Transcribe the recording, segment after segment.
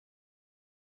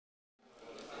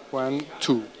1,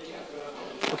 2.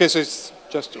 Okay, so it's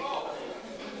just 2.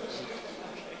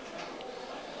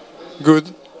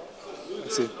 Good.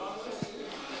 That's it.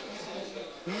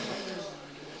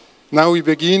 Now we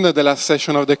begin the last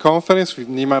session of the conference with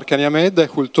Nima Arkani-Hamed,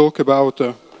 who will talk about...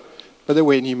 by the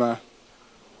way, Nima,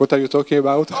 what are you talking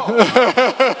about? Oh.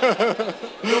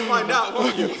 You'll find out,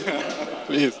 won't you?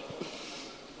 Please.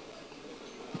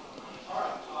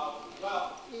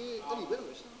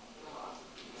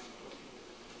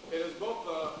 It is both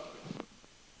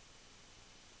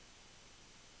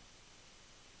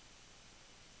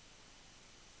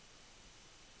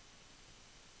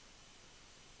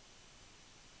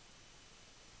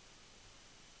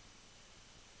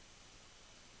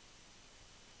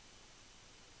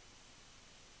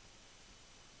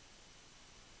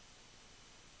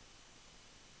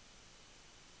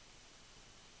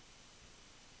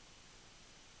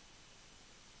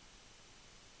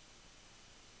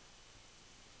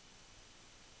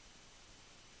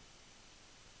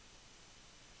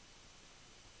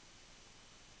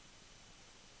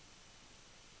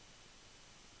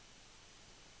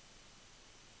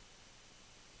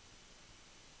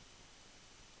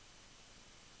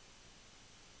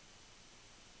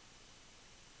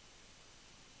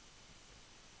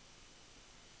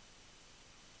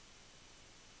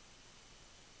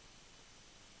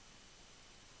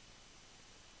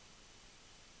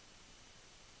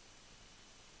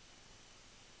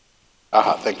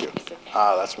thank you.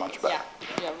 That's much better.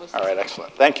 Yeah, all right,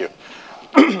 excellent. Thank you.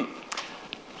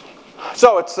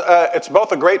 So it's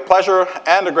both a great pleasure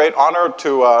and a great honor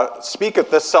to speak at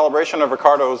this celebration of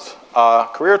Riccardo's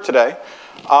career today.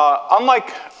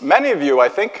 Unlike many of you, I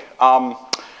think,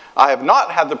 I have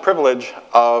not had the privilege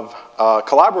of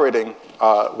collaborating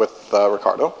with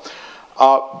Riccardo,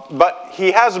 but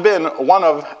he has been one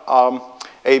of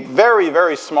a very,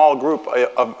 very small group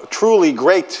of truly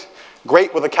great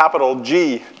with a capital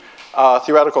G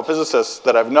theoretical physicists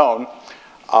that I've known.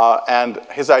 And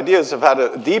his ideas have had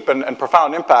a deep and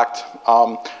profound impact,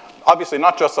 obviously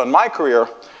not just on my career,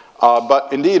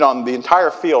 but indeed on the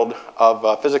entire field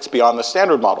of physics beyond the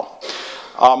Standard Model.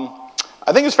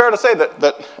 I think it's fair to say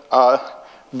that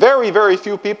very, very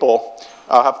few people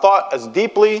have thought as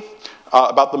deeply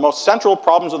about the most central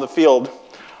problems of the field,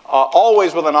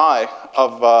 always with an eye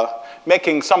of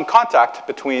making some contact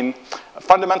between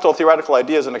fundamental theoretical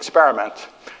ideas and experiment,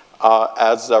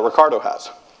 as Riccardo has.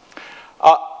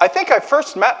 I think I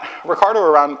first met Riccardo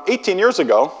around 18 years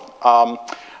ago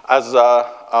as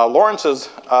Lawrence's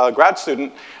grad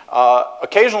student.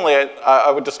 Occasionally,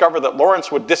 I would discover that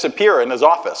Lawrence would disappear in his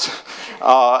office.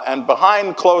 And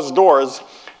behind closed doors,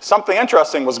 something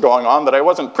interesting was going on that I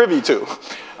wasn't privy to.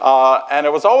 And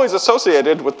it was always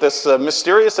associated with this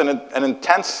mysterious and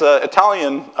intense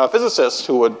Italian physicist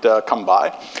who would come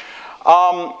by.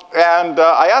 And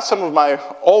I asked some of my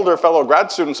older fellow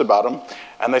grad students about him,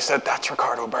 and they said, "That's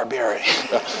Riccardo Barbieri."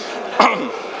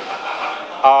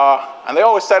 And they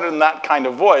always said it in that kind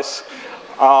of voice.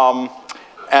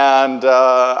 And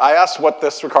I asked what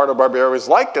this Riccardo Barbieri was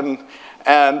like,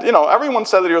 and you know, everyone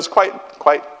said that he was quite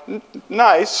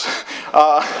nice,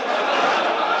 but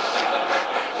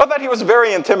that he was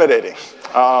very intimidating.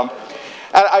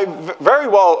 And I very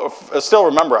well still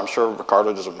remember, I'm sure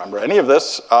Riccardo doesn't remember any of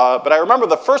this, but I remember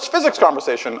the first physics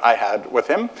conversation I had with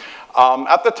him.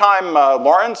 At the time,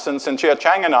 Lawrence and Cynthia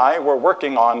Chang and I were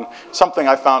working on something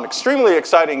I found extremely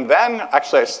exciting then.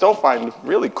 Actually, I still find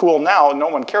really cool now. No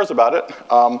one cares about it.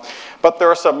 But there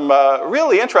are some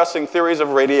really interesting theories of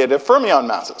radiative fermion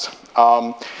masses.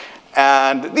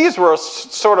 And these were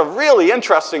sort of really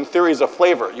interesting theories of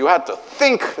flavor. You had to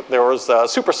think. There was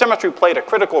supersymmetry played a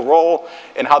critical role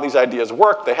in how these ideas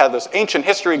worked. They had this ancient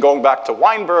history going back to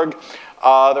Weinberg.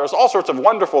 There was all sorts of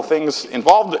wonderful things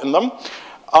involved in them.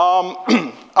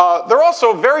 They're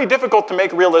also very difficult to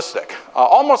make realistic.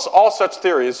 Almost all such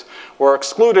theories were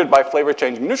excluded by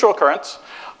flavor-changing neutral currents.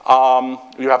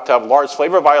 You have to have large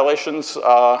flavor violations,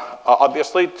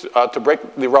 obviously, to break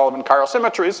the relevant chiral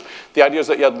symmetries. The idea is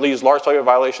that you had these large flavor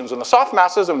violations in the soft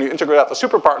masses, and when you integrate out the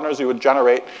superpartners, you would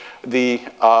generate the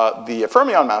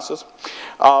fermion masses.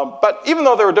 But even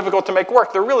though they were difficult to make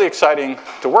work, they're really exciting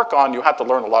to work on. You had to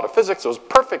learn a lot of physics. It was a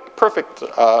perfect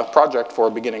project for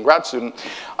a beginning grad student.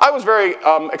 I was very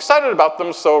excited about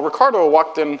them, so Riccardo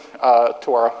walked in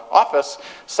to our office,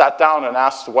 sat down, and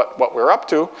asked what we were up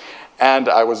to. And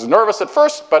I was nervous at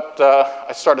first, but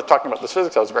I started talking about this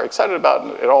physics I was very excited about,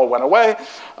 and it all went away.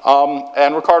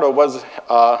 And Riccardo was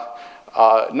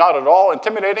not at all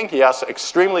intimidating. He asked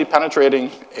extremely penetrating,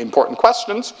 important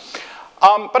questions.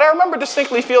 But I remember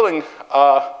distinctly feeling,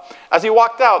 as he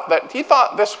walked out, that he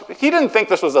didn't think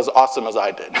this was as awesome as I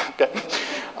did. Okay?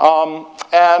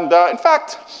 In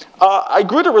fact, I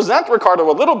grew to resent Riccardo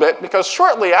a little bit because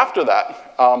shortly after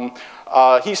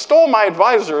that, he stole my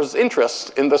advisor's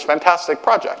interest in this fantastic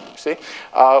project, you see.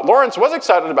 Lawrence was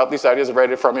excited about these ideas of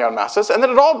radiated fermion masses, and then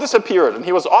it all disappeared, and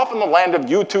he was off in the land of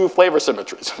U2 flavor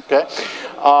symmetries, okay?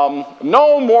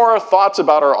 No more thoughts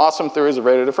about our awesome theories of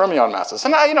radiated fermion masses.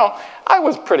 And I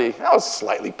was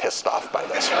slightly pissed off by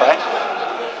this, right?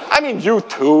 I mean,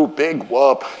 U2, big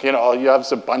whoop, you have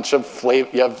a bunch of flavor,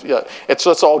 it's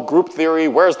just all group theory.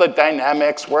 Where's the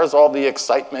dynamics? Where's all the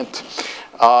excitement?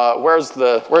 Where's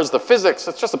the physics?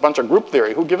 It's just a bunch of group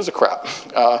theory. Who gives a crap?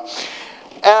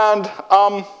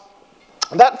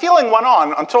 That feeling went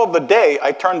on until the day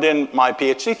I turned in my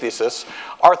PhD thesis.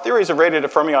 Our theories of radiated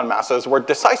fermion masses were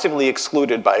decisively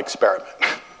excluded by experiment.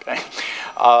 Okay?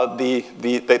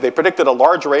 They predicted a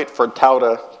large rate for tau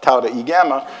to E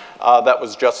gamma that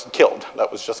was just killed.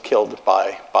 That was just killed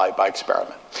by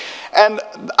experiment. And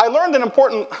I learned an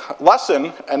important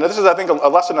lesson, and this is, I think, a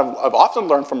lesson I've often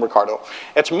learned from Riccardo.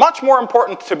 It's much more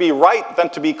important to be right than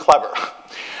to be clever.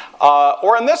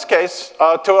 Or in this case,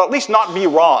 to at least not be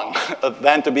wrong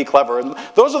than to be clever. And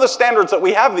those are the standards that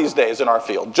we have these days in our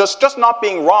field. Just not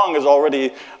being wrong is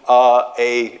already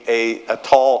a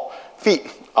tall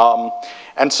feat.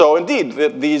 And so indeed,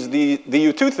 the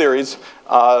U2 theories,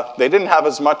 they didn't have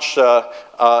as much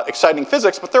exciting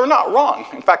physics, but they were not wrong.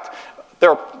 In fact,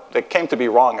 they came to be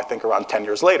wrong, I think, around 10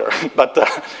 years later. but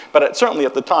certainly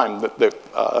at the time,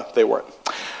 they weren't.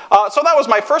 So that was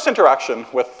my first interaction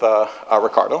with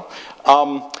Riccardo.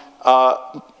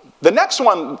 The next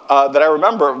one that I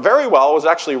remember very well was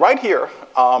actually right here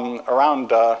around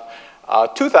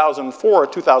 2004,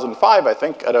 2005, I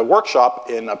think, at a workshop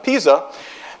in Pisa.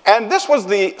 And this was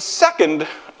the second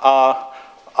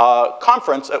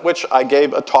conference at which I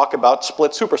gave a talk about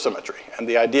split supersymmetry and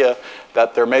the idea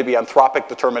that there may be anthropic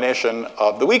determination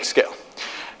of the weak scale.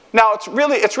 Now, it's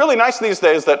really nice these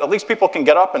days that at least people can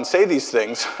get up and say these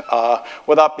things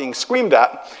without being screamed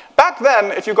at. Back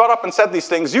then, if you got up and said these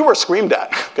things, you were screamed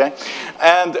at, okay?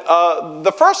 And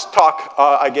the first talk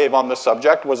I gave on this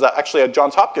subject was actually at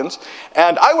Johns Hopkins,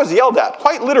 and I was yelled at,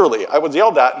 quite literally. I was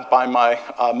yelled at by my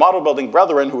model building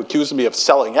brethren who accused me of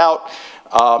selling out,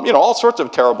 all sorts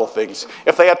of terrible things.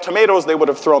 If they had tomatoes, they would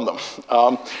have thrown them.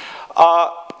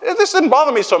 This didn't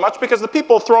bother me so much because the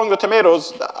people throwing the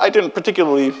tomatoes, I didn't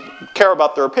particularly care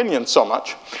about their opinions so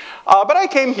much. But I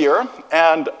came here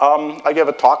and I gave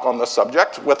a talk on this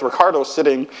subject with Riccardo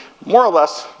sitting more or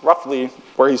less roughly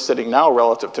where he's sitting now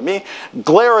relative to me,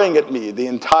 glaring at me the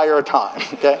entire time,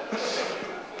 okay?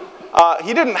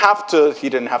 He didn't have to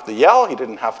yell, he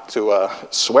didn't have to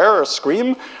swear or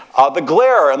scream. The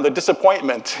glare and the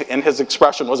disappointment in his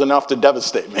expression was enough to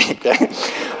devastate me, okay?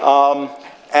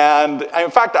 And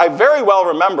in fact, I very well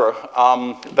remember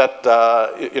that,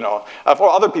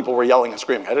 other people were yelling and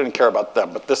screaming. I didn't care about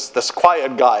them, but this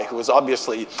quiet guy who was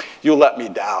obviously, you let me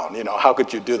down, how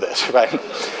could you do this, right?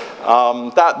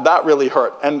 That really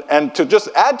hurt. And to just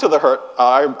add to the hurt,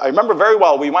 I remember very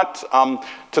well, we went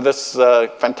to this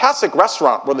fantastic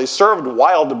restaurant where they served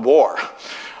wild boar.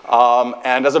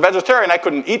 And as a vegetarian, I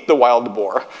couldn't eat the wild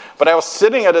boar, but I was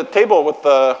sitting at a table with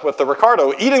the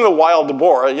Riccardo eating the wild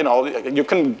boar. You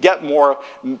couldn't get more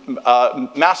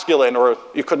masculine, or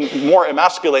you couldn't more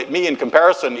emasculate me in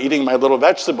comparison, eating my little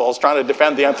vegetables, trying to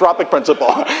defend the anthropic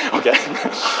principle. Okay.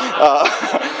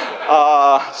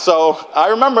 So I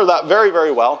remember that very,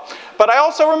 very well. But I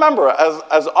also remember,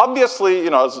 as obviously,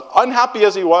 as unhappy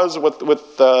as he was with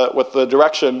the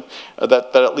direction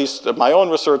that at least my own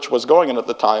research was going in at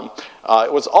the time,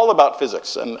 it was all about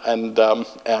physics, and I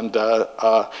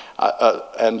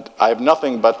have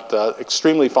nothing but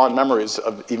extremely fond memories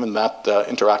of even that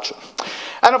interaction.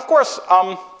 And of course,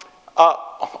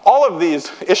 all of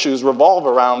these issues revolve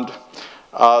around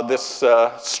this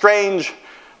strange,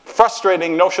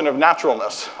 frustrating notion of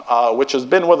naturalness, which has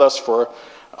been with us for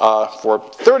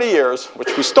 30 years,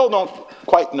 which we still don't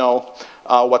quite know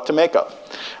what to make of.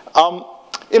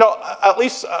 At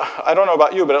least, I don't know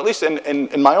about you, but at least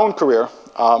in my own career,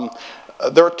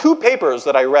 there are two papers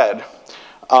that I read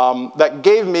that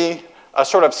gave me a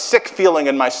sort of sick feeling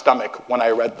in my stomach when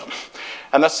I read them.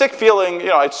 And the sick feeling,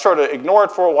 I sort of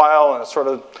ignored for a while, and it sort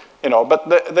of,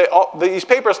 but these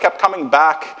papers kept coming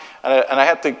back, and I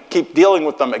had to keep dealing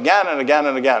with them again and again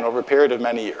and again over a period of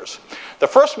many years. The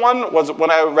first one was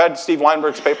when I read Steve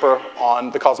Weinberg's paper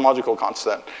on the cosmological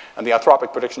constant and the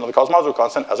anthropic prediction of the cosmological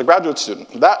constant as a graduate student.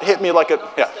 That hit me like a,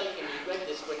 yeah. You read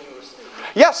this when you were a student.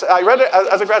 Yes, I read it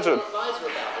as a graduate.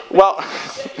 Well,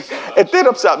 it did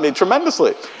upset me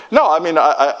tremendously. No, I mean,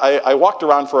 I walked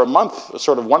around for a month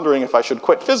sort of wondering if I should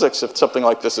quit physics if something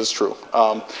like this is true.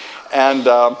 So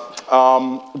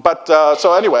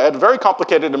anyway, I had a very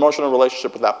complicated emotional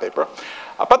relationship with that paper.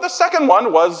 But the second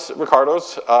one was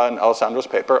Riccardo's and Alessandro's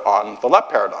paper on the LEP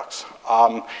paradox.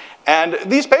 And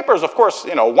these papers, of course,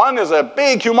 one is a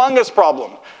big, humongous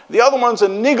problem. The other one's a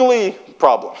niggly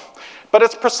problem. But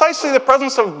it's precisely the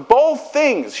presence of both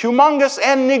things, humongous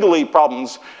and niggly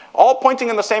problems, all pointing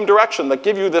in the same direction, that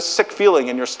give you this sick feeling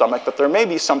in your stomach that there may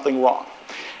be something wrong.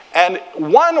 And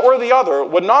one or the other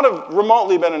would not have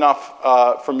remotely been enough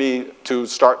for me to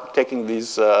start taking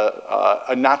these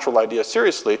a natural idea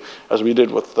seriously, as we did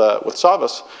with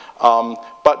Savas.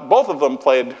 But both of them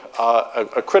played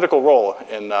a critical role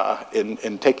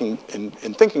in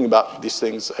thinking about these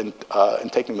things and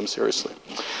taking them seriously.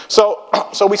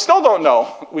 So we still don't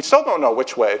know. We still don't know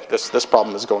which way this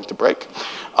problem is going to break.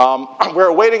 We're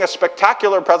awaiting a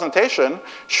spectacular presentation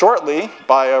shortly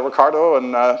by Riccardo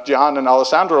and Gian and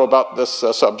Alessandro about this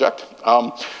subject.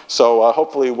 So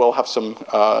hopefully we'll have some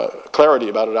clarity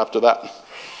about it after that.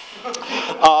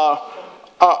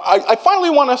 I finally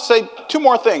want to say two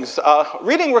more things.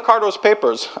 Reading Riccardo's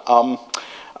papers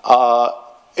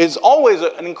is always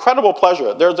an incredible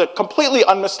pleasure. There's a completely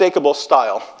unmistakable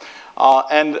style.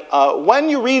 And when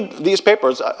you read these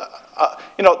papers,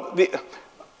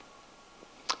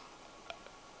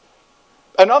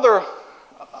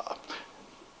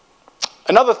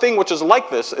 Another thing which is like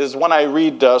this is when I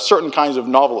read certain kinds of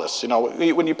novelists.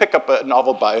 When you pick up a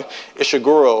novel by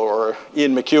Ishiguro or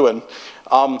Ian McEwan,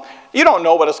 you don't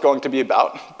know what it's going to be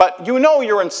about, but you know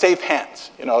you're in safe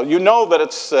hands. You know that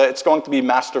it's going to be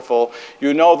masterful.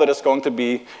 You know that it's going to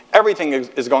be, everything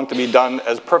is going to be done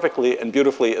as perfectly and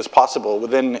beautifully as possible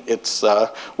within its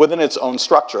own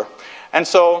structure. And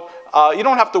so you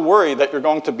don't have to worry that you're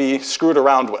going to be screwed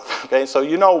around with. Okay, so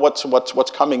you know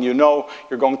what's coming. You know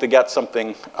you're going to get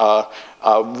something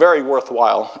very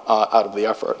worthwhile out of the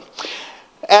effort.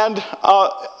 And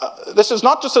this is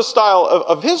not just a style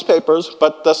of his papers,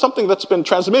 but something that's been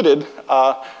transmitted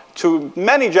to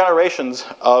many generations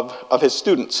of his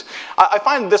students. I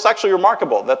find this actually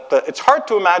remarkable, that it's hard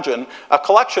to imagine a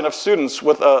collection of students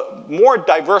with a more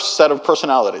diverse set of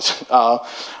personalities.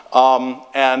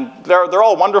 And they're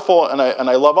all wonderful, and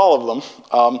I love all of them.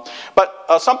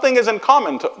 But something is in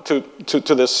common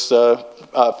to this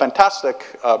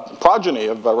fantastic progeny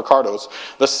of Riccardo's.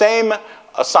 The same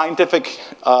scientific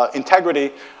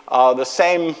integrity, the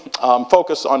same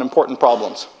focus on important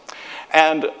problems.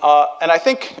 And I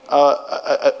think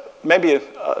maybe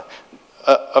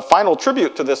a final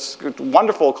tribute to this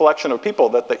wonderful collection of people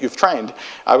that you've trained.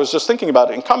 I was just thinking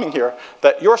about it in coming here,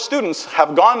 that your students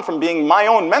have gone from being my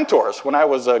own mentors when I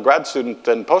was a grad student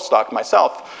and postdoc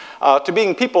myself, to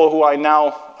being people who I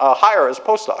now hire as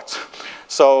postdocs.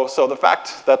 So the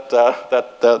fact that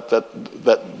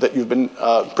you've been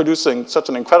producing such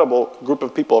an incredible group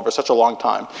of people over such a long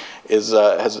time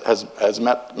has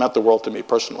meant the world to me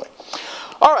personally.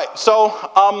 All right, so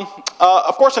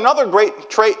of course another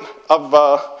trait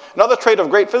of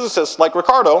great physicists like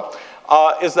Riccardo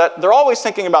is that they're always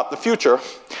thinking about the future.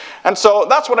 And so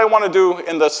that's what I want to do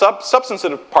in the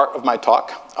substantive part of my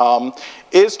talk,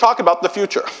 is talk about the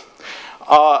future.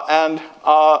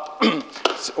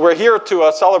 We're here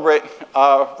to celebrate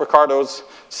Riccardo's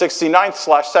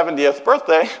 69th/70th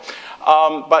birthday,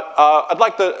 but I'd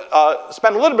like to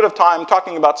spend a little bit of time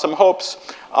talking about some hopes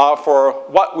for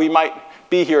what we might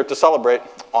be here to celebrate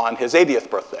on his 80th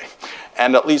birthday,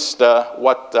 and at least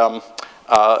what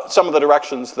some of the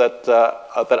directions that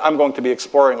I'm going to be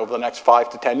exploring over the next 5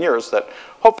 to 10 years that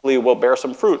hopefully will bear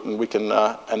some fruit, and we can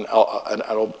and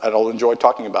I'll enjoy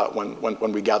talking about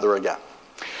when we gather again.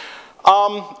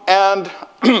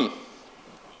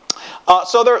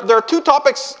 So there are two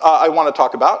topics I want to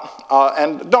talk about,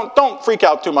 and don't freak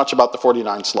out too much about the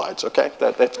 49 slides, okay?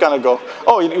 That's gonna go.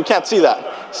 Oh, you can't see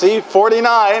that. See,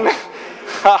 49.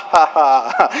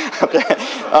 Okay.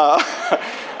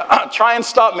 Try and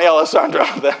stop me, Alessandro.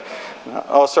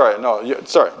 Oh, sorry. No,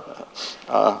 sorry,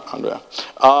 Andrea.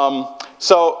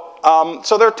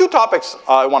 So there are two topics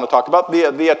I want to talk about.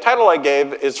 The title I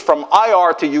gave is From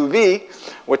IR to UV,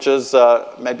 which is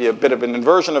maybe a bit of an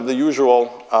inversion of the usual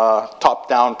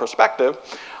top-down perspective.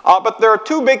 But there are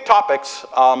two big topics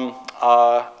that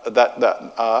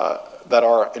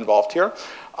are involved here.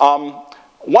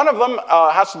 One of them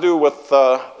has to do with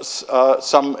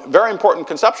some very important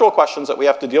conceptual questions that we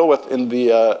have to deal with in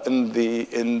the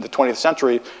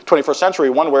 21st century,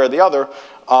 one way or the other.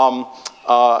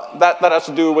 That has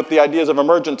to do with the ideas of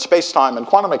emergent space-time and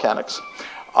quantum mechanics.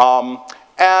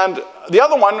 And the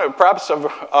other one, perhaps of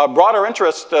broader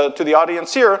interest to the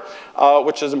audience here,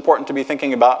 which is important to be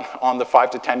thinking about on the 5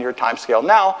 to 10 year time scale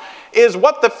now, is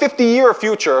what the 50-year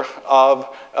future of,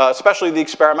 especially the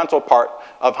experimental part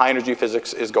of high energy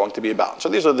physics is going to be about. So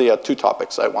these are the two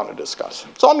topics I want to discuss.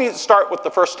 So let me start with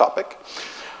the first topic.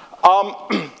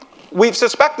 We've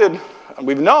suspected, and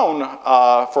we've known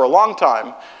for a long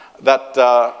time that,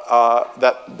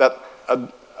 that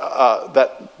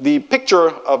the picture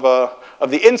of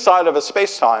the inside of a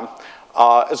space-time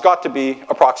has got to be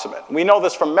approximate. We know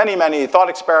this from many, many thought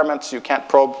experiments. You can't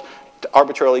probe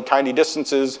arbitrarily tiny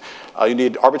distances. You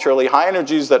need arbitrarily high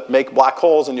energies that make black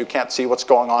holes, and you can't see what's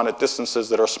going on at distances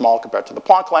that are small compared to the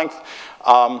Planck length.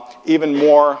 Even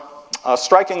more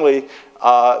strikingly,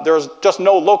 there's just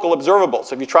no local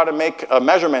observables. If you try to make a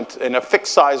measurement in a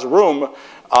fixed size room,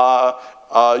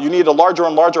 you need a larger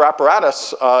and larger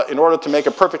apparatus in order to make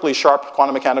a perfectly sharp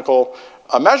quantum mechanical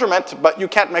measurement, but you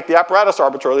can't make the apparatus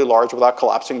arbitrarily large without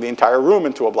collapsing the entire room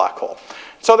into a black hole.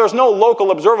 So there's no local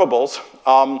observables,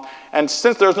 and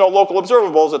since there's no local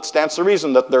observables, it stands to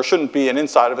reason that there shouldn't be an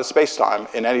inside of a space-time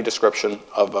in any description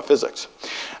of physics.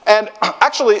 And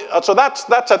actually, so that's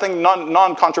I think,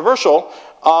 non-controversial.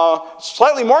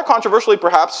 Slightly more controversially,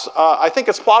 perhaps, I think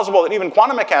it's plausible that even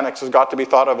quantum mechanics has got to be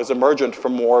thought of as emergent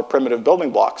from more primitive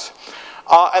building blocks.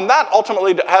 And that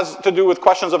ultimately has to do with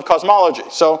questions of cosmology.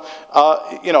 So,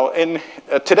 you know,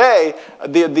 today,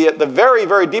 the very,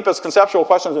 very deepest conceptual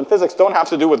questions in physics don't have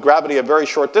to do with gravity at very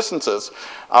short distances.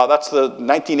 That's the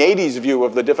 1980s view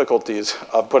of the difficulties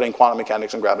of putting quantum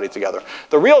mechanics and gravity together.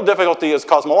 The real difficulty is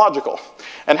cosmological,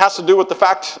 and has to do with the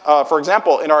fact, for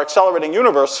example, in our accelerating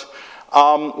universe,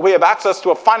 we have access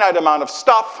to a finite amount of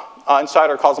stuff inside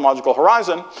our cosmological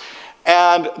horizon,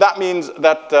 and that means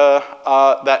that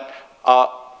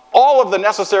all of the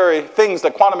necessary things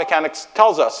that quantum mechanics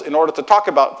tells us in order to talk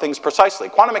about things precisely.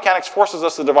 Quantum mechanics forces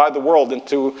us to divide the world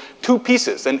into two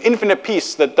pieces, an infinite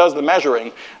piece that does the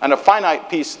measuring and a finite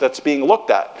piece that's being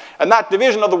looked at. And that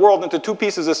division of the world into two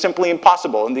pieces is simply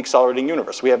impossible in the accelerating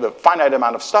universe. We have a finite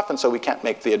amount of stuff, and so we can't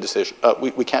make the decision.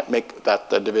 We can't make that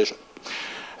division.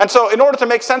 And so in order to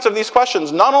make sense of these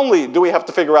questions, not only do we have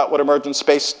to figure out what emergent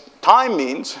space-time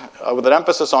means, with an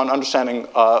emphasis on understanding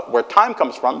where time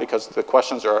comes from, because the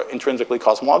questions are intrinsically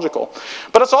cosmological,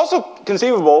 but it's also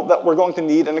conceivable that we're going to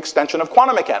need an extension of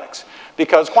quantum mechanics,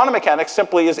 because quantum mechanics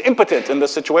simply is impotent in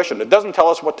this situation. It doesn't tell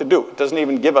us what to do. It doesn't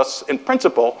even give us, in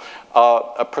principle,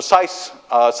 a precise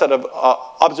set of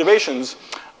observations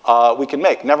we can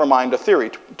make, never mind a theory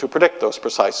to predict those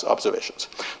precise observations.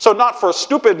 So not for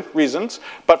stupid reasons,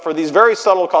 but for these very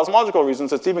subtle cosmological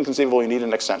reasons, it's even conceivable you need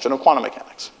an extension of quantum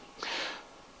mechanics.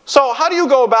 So how do you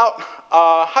go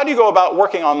about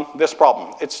working on this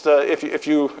problem? It's if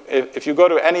you go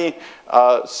to any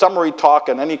summary talk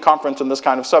and any conference in this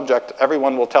kind of subject,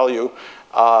 everyone will tell you,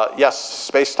 yes,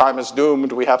 space-time is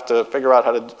doomed. We have to figure out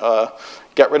how to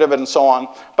get rid of it and so on.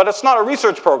 But it's not a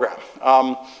research program.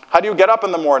 How do you get up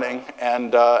in the morning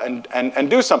and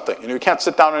do something? You can't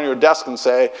sit down on your desk and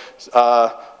say,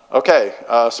 okay,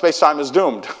 space-time is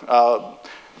doomed.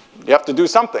 You have to do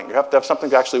something. You have to have something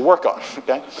to actually work on.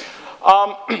 Okay?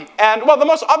 And well, the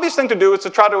most obvious thing to do is to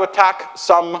try to attack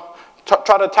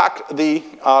the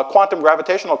quantum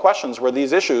gravitational questions where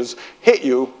these issues hit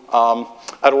you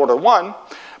at order 1.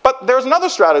 But there's another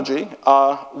strategy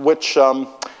which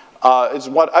is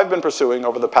what I've been pursuing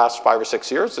over the past 5 or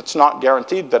 6 years. It's not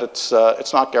guaranteed that it's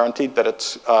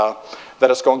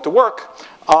going to work,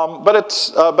 but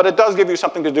it does give you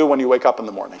something to do when you wake up in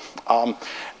the morning.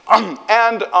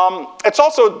 It's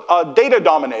also data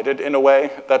dominated in a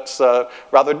way that's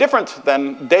rather different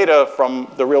than data from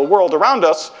the real world around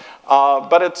us.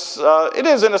 But it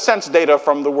is, in a sense, data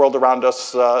from the world around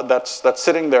us that's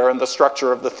sitting there in the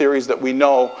structure of the theories that we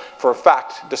know for a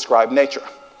fact describe nature.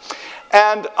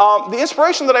 And the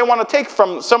inspiration that I want to take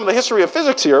from some of the history of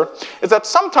physics here is that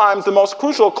sometimes the most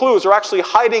crucial clues are actually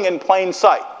hiding in plain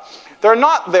sight. They're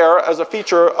not there as a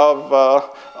feature of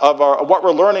what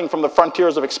we're learning from the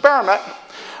frontiers of experiment.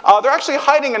 They're actually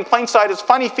hiding in plain sight as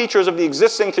funny features of the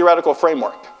existing theoretical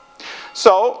framework.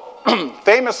 So,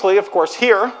 famously, of course,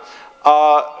 here,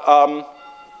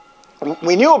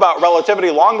 we knew about relativity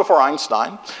long before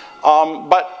Einstein.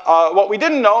 But what we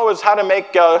didn't know is how to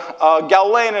make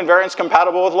Galilean invariance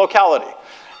compatible with locality.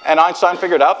 And Einstein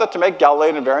figured out that to make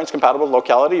Galilean invariance compatible with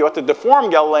locality, you have to deform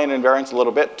Galilean invariance a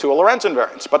little bit to a Lorentz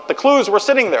invariance. But the clues were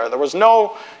sitting there. There was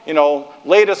no,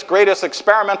 latest, greatest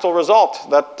experimental result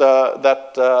that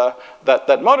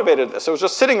motivated this. It was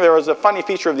just sitting there as a funny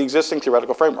feature of the existing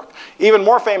theoretical framework. Even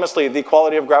more famously, the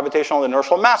equality of gravitational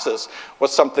inertial masses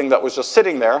was something that was just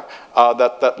sitting there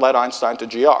that led Einstein to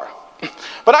GR.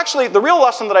 But actually, the real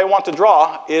lesson that I want to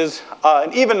draw is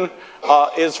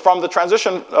is from the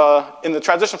transition in the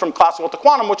transition from classical to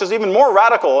quantum, which is even more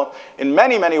radical in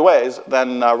many, many ways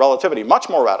than relativity, much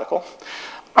more radical.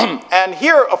 And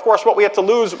here, of course, what we had to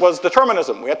lose was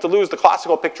determinism. We had to lose the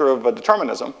classical picture of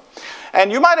determinism.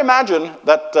 And you might imagine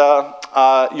that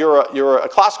you're a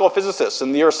classical physicist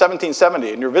in the year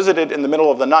 1770, and you're visited in the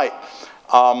middle of the night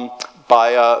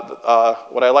by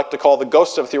what I like to call the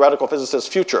ghost of theoretical physicists'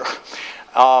 future,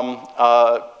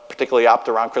 particularly apt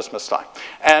around Christmas time.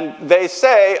 And they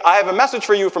say, I have a message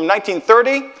for you from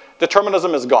 1930,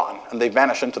 determinism is gone, and they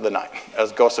vanish into the night,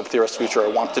 as ghosts of theorists' future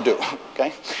want to do,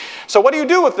 okay? So what do you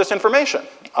do with this information?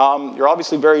 You're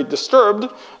obviously very disturbed.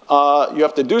 You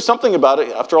have to do something about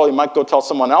it. After all, you might go tell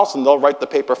someone else, and they'll write the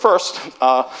paper first.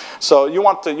 So you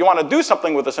want to do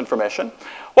something with this information.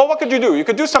 Well, what could you do? You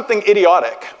could do something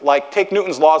idiotic, like take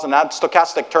Newton's laws and add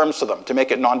stochastic terms to them to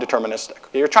make it non-deterministic.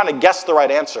 You're trying to guess the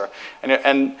right answer, and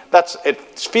it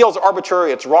feels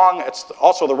arbitrary, it's wrong, it's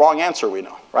also the wrong answer, we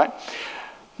know, right?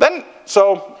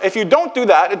 So if you don't do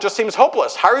that, it just seems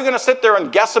hopeless. How are you going to sit there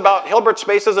and guess about Hilbert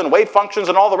spaces and wave functions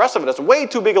and all the rest of it? It's way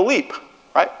too big a leap,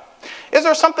 right? Is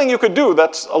there something you could do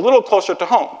that's a little closer to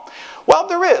home? Well,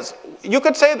 there is. You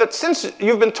could say that since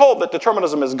you've been told that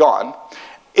determinism is gone,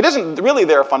 it isn't really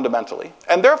there fundamentally.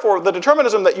 And therefore, the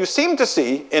determinism that you seem to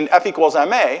see in F equals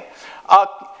ma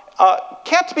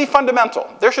can't be fundamental.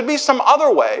 There should be some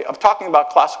other way of talking about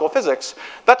classical physics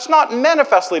that's not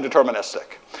manifestly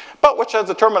deterministic, but which has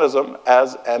determinism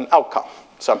as an outcome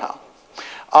somehow.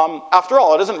 After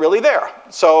all, it isn't really there.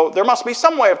 So there must be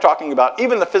some way of talking about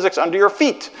even the physics under your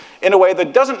feet in a way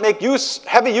that doesn't make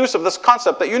heavy use of this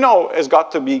concept that you know has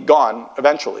got to be gone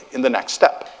eventually in the next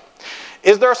step.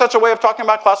 Is there such a way of talking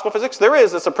about classical physics? There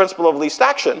is. It's a principle of least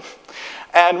action.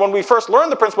 And when we first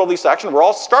learned the principle of least action, we're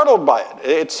all startled by it.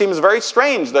 It seems very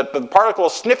strange that the particle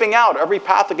is sniffing out every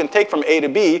path it can take from A to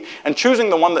B and choosing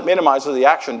the one that minimizes the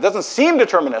action. It doesn't seem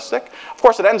deterministic. Of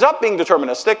course, it ends up being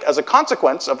deterministic as a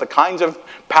consequence of the kinds of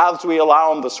paths we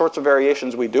allow and the sorts of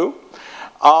variations we do.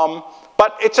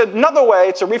 But it's another way,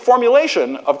 it's a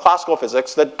reformulation of classical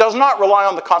physics that does not rely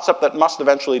on the concept that must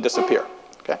eventually disappear.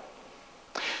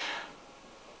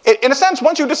 In a sense,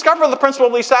 once you discover the principle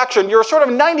of least action, you're sort of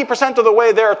 90% of the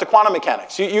way there to quantum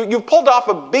mechanics. You've pulled off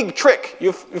a big trick.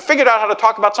 You've figured out how to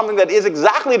talk about something that is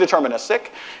exactly deterministic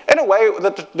in a way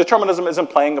that determinism isn't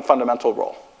playing a fundamental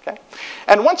role. Okay?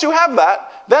 And once you have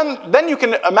that, then you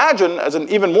can imagine, as an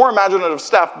even more imaginative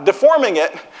step, deforming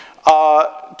it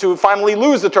to finally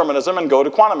lose determinism and go to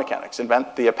quantum mechanics,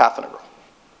 invent the path integral.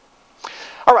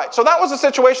 All right, so that was the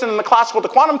situation in the classical to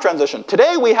quantum transition.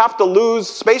 Today we have to lose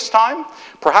space-time.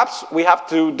 Perhaps we have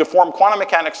to deform quantum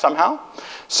mechanics somehow.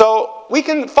 So we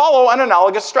can follow an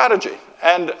analogous strategy.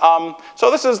 And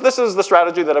so this is the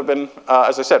strategy that I've been,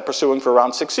 as I said, pursuing for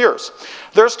around 6 years.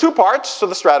 There's two parts to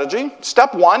the strategy.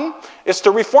 Step one is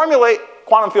to reformulate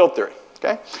quantum field theory.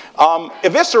 Okay?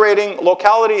 Eviscerating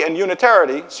locality and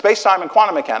unitarity, space-time and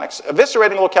quantum mechanics,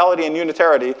 eviscerating locality and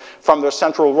unitarity from their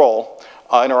central role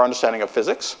in our understanding of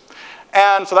physics.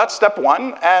 And so that's step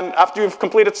one. And after you've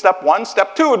completed step one,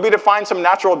 step two would be to find some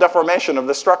natural deformation of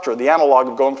this structure, the analog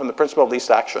of going from the principle of least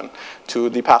action to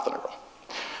the path integral.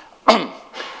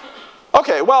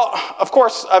 Okay, well, of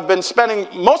course, I've been spending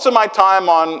most of my time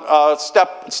on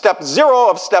step zero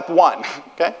of step one.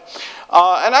 Okay?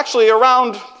 And actually,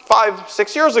 around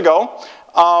 5-6 years ago,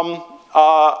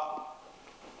 I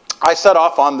set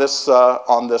off on this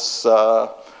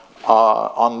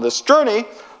journey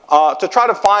to try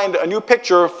to find a new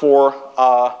picture for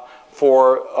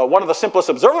one of the simplest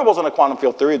observables in a quantum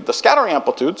field theory, the scattering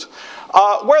amplitudes,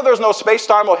 where there's no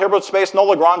space-time, no Hilbert space, no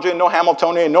Lagrangian, no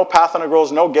Hamiltonian, no path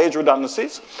integrals, no gauge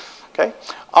redundancies. Okay?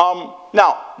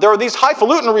 Now, there are these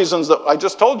highfalutin reasons that I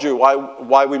just told you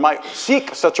why we might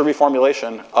seek such a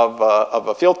reformulation of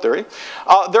a field theory.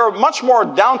 There are much more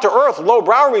down-to-earth,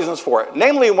 low-brow reasons for it.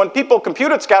 Namely, when people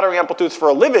computed scattering amplitudes for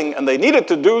a living, and they needed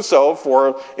to do so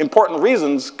for important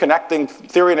reasons, connecting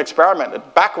theory and experiment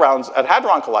at backgrounds at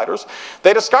hadron colliders,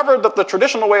 they discovered that the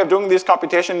traditional way of doing these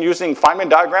computations using Feynman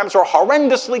diagrams are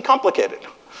horrendously complicated.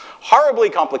 Horribly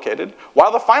complicated,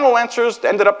 while the final answers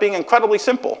ended up being incredibly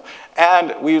simple.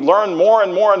 And we learned more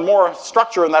and more and more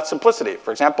structure in that simplicity.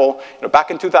 For example, back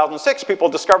in 2006, people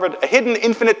discovered a hidden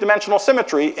infinite dimensional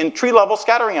symmetry in tree-level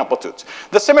scattering amplitudes.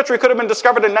 The symmetry could have been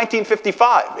discovered in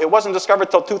 1955. It wasn't discovered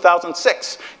until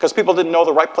 2006, because people didn't know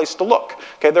the right place to look.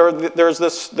 Okay, there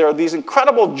are these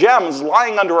incredible gems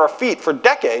lying under our feet for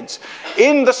decades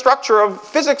in the structure of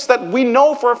physics that we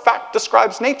know for a fact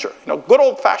describes nature. Good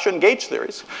old-fashioned gauge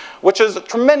theories, which is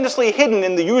tremendously hidden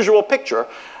in the usual picture,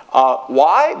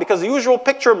 Why? Because the usual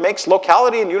picture makes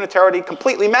locality and unitarity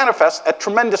completely manifest at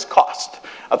tremendous cost,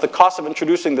 at the cost of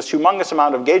introducing this humongous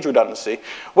amount of gauge redundancy,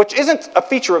 which isn't a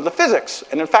feature of the physics,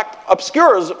 and in fact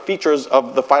obscures features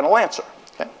of the final answer.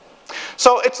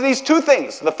 So it's these two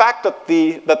things, the fact that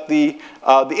the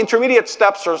intermediate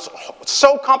steps are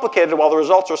so complicated while the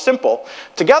results are simple,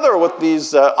 together with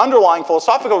these underlying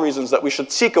philosophical reasons that we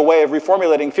should seek a way of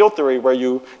reformulating field theory where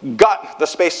you gut the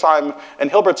space-time and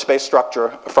Hilbert space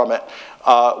structure from it,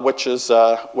 which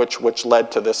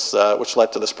led to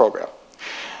this program.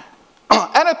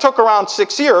 And it took around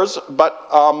 6 years, but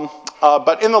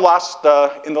in the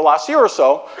last year or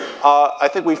so, I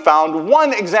think we found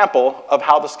one example of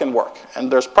how this can work.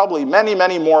 And there's probably many,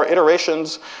 many more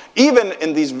iterations, even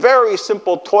in these very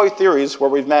simple toy theories where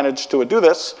we've managed to do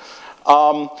this.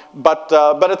 But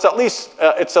it's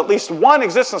at least one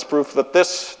existence proof that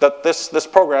this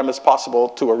program is possible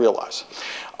to realize.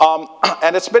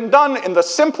 And it's been done in the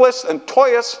simplest and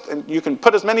toyest, and you can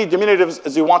put as many diminutives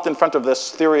as you want in front of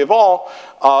this theory of all,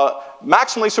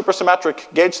 maximally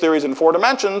supersymmetric gauge theories in 4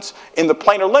 dimensions in the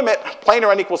planar limit,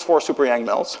 planar n equals 4 super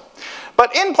Yang-Mills.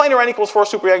 But in planar n equals 4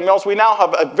 super Yang-Mills, we now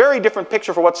have a very different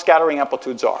picture for what scattering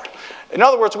amplitudes are. In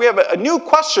other words, we have a new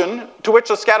question to which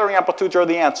the scattering amplitudes are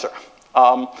the answer.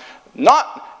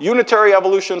 Not unitary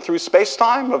evolution through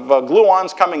space-time of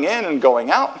gluons coming in and going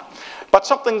out, but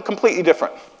something completely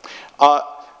different.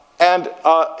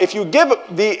 If you give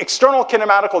the external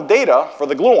kinematical data for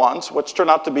the gluons, which turn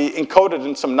out to be encoded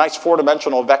in some nice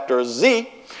 4-dimensional vectors z,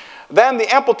 then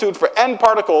the amplitude for n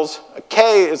particles,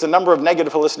 k is the number of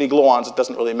negative helicity gluons, it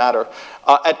doesn't really matter,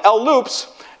 at L loops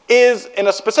is, in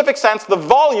a specific sense, the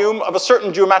volume of a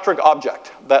certain geometric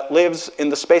object that lives in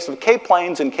the space of k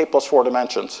planes in k plus 4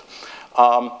 dimensions.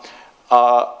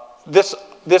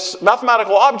 This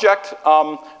mathematical object,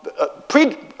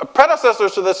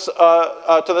 predecessors to this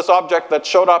object that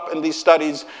showed up in these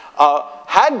studies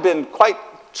had been quite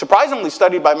surprisingly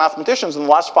studied by mathematicians in the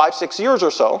last 5-6 years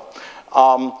or so,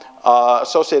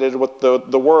 associated with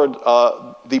the word,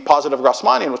 the positive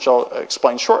Grassmannian, which I'll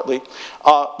explain shortly.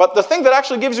 But the thing that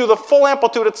actually gives you the full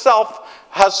amplitude itself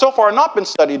has so far not been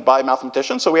studied by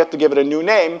mathematicians, so we have to give it a new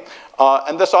name,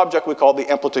 and this object we call the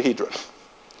amplituhedron.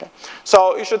 Okay.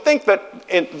 So you should think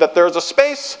that there's a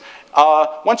space,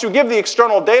 once you give the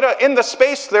external data, in the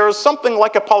space there is something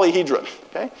like a polyhedron.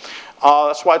 Okay?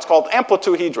 That's why it's called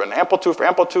amplituhedron. Amplitude for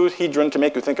amplituhedron to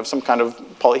make you think of some kind of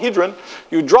polyhedron.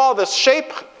 You draw this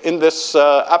shape in this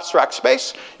abstract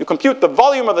space. You compute the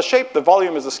volume of the shape. The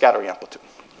volume is the scattering amplitude.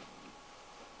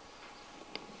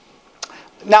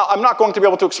 Now, I'm not going to be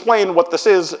able to explain what this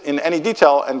is in any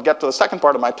detail and get to the second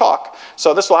part of my talk,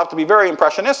 so this will have to be very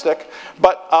impressionistic.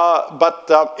 But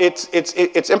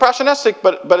it's impressionistic,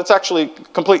 but it's actually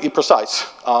completely precise.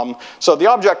 So the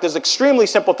object is extremely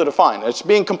simple to define. It's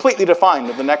being completely defined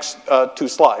in the next 2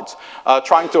 slides.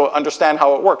 Trying to understand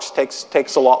how it works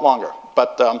takes a lot longer.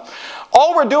 But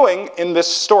all we're doing in this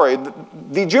story,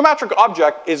 the geometric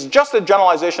object is just a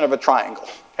generalization of a triangle.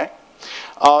 Okay?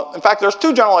 In fact, there's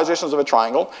 2 generalizations of a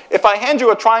triangle. If I hand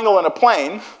you a triangle in a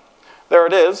plane, there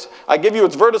it is. I give you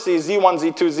its vertices z1,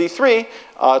 z2, z3.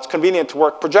 It's convenient to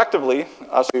work projectively.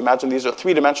 So you imagine these are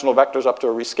 3-dimensional vectors up to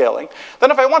a rescaling. Then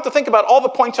if I want to think about all the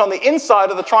points on the inside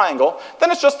of the triangle,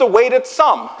 then it's just a weighted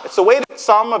sum. It's a weighted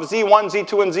sum of z1,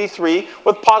 z2, and z3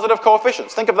 with positive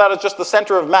coefficients. Think of that as just the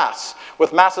center of mass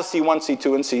with masses c1,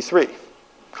 c2, and c3.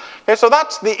 Okay, so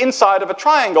that's the inside of a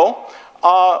triangle.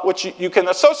 Which you can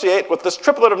associate with this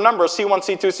triplet of numbers, C1,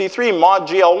 C2, C3, mod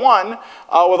GL1,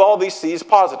 with all these C's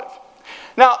positive.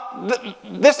 Now,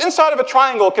 this inside of a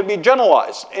triangle can be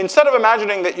generalized. Instead of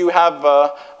imagining that you have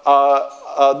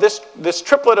this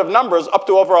triplet of numbers up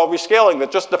to overall rescaling that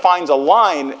just defines a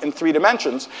line in 3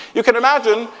 dimensions, you can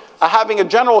imagine having a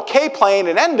general k-plane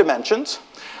in n dimensions,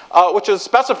 which is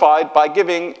specified by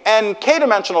giving n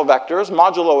k-dimensional vectors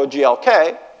modulo a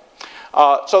GLK.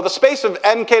 So the space of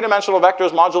n k-dimensional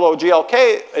vectors modulo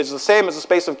GLK is the same as the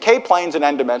space of k-planes in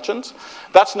n dimensions.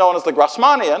 That's known as the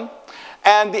Grassmannian.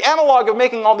 And the analog of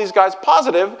making all these guys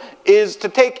positive is to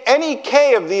take any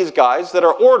k of these guys that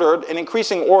are ordered in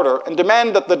increasing order and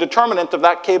demand that the determinant of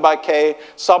that k by k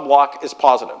subblock is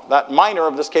positive. That minor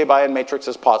of this k by n matrix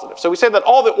is positive. So we say that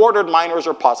all the ordered minors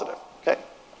are positive. Okay?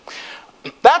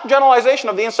 That generalization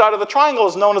of the inside of the triangle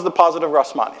is known as the positive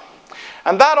Grassmannian.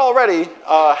 And that already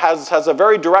has a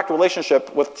very direct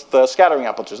relationship with the scattering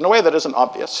amplitudes in a way that isn't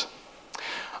obvious.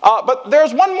 But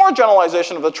there's one more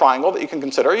generalization of the triangle that you can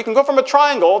consider. You can go from a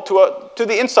triangle to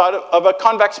the inside of a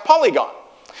convex polygon.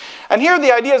 And here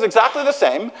the idea is exactly the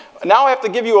same. Now I have to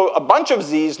give you a bunch of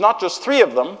z's, not just 3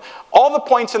 of them. All the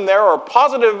points in there are a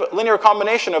positive linear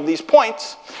combination of these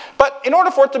points. But in order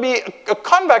for it to be a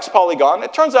convex polygon,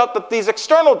 it turns out that these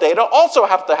external data also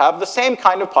have to have the same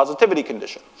kind of positivity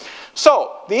condition.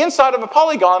 So the inside of a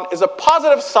polygon is a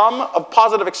positive sum of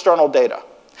positive external data.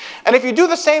 And if you do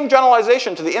the same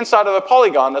generalization to the inside of a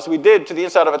polygon as we did to the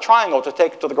inside of a triangle to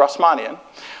take it to the Grassmannian,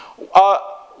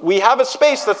 we have a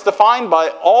space that's defined by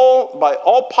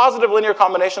all positive linear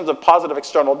combinations of positive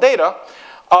external data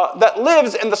that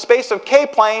lives in the space of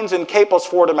k-planes in k plus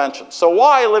 4 dimensions. So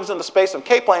Y lives in the space of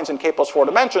k-planes in k plus 4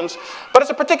 dimensions, but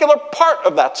it's a particular part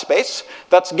of that space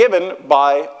that's given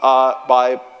by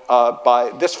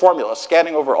this formula,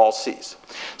 scanning over all C's.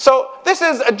 So this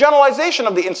is a generalization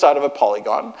of the inside of a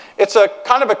polygon. It's a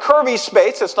kind of a curvy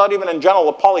space. It's not even in general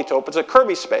a polytope. It's a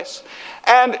curvy space.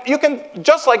 And you can,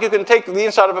 just like you can take the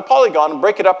inside of a polygon and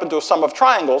break it up into a sum of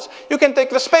triangles, you can take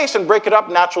the space and break it up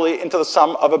naturally into the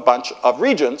sum of a bunch of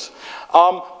regions.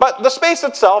 But the space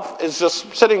itself is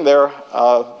just sitting there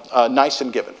nice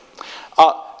and given.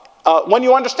 When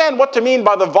you understand what to mean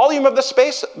by the volume of the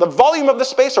space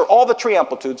are all the tree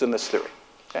amplitudes in this theory.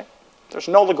 Okay? There's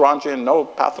no Lagrangian, no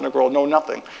path integral, no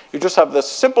nothing. You just have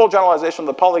this simple generalization of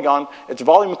the polygon. Its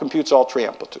volume computes all tree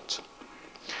amplitudes.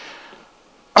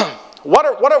 What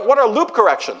are loop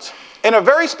corrections? In a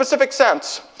very specific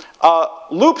sense,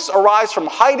 loops arise from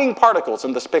hiding particles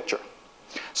in this picture.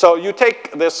 So you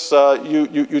take this,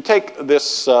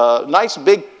 nice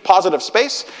big positive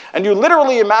space, and you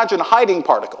literally imagine hiding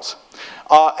particles.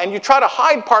 And you try to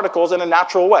hide particles in a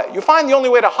natural way. You find the only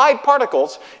way to hide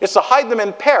particles is to hide them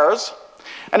in pairs.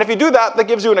 And if you do that, that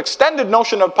gives you an extended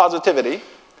notion of positivity.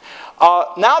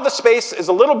 Now the space is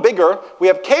a little bigger. We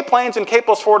have k-planes in k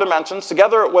plus 4 dimensions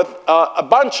together with a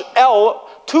bunch L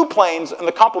 2 planes in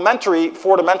the complementary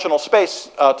 4-dimensional space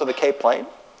to the k-plane.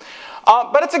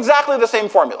 But it's exactly the same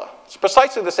formula. It's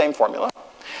precisely the same formula.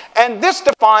 And this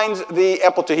defines the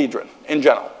amplituhedron in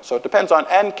general. So it depends on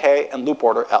n, k, and loop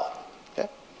order L. Okay?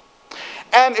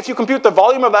 And if you compute the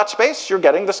volume of that space, you're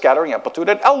getting the scattering amplitude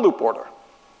at L loop order.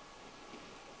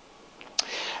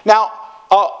 Now,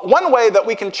 one way that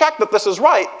we can check that this is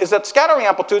right is that scattering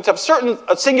amplitudes have certain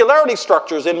singularity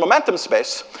structures in momentum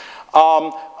space.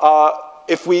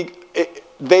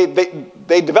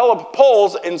 They develop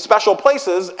poles in special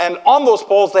places, and on those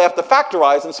poles they have to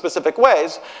factorize in specific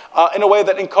ways in a way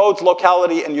that encodes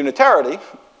locality and unitarity.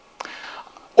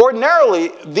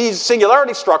 Ordinarily, these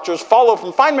singularity structures follow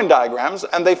from Feynman diagrams,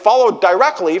 and they follow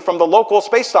directly from the local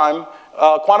spacetime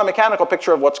quantum mechanical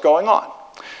picture of what's going on.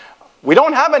 We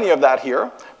don't have any of that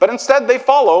here, but instead they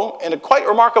follow in a quite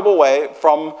remarkable way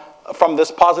from this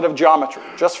positive geometry,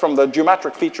 just from the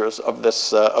geometric features of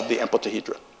this of the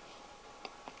amplituhedron.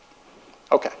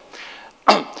 Okay.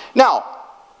 Now,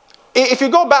 if you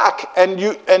go back and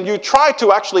you try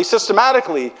to actually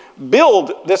systematically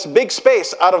build this big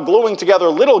space out of gluing together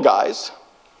little guys,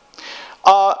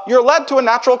 you're led to a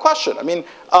natural question. I mean,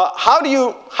 how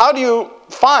do you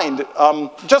find,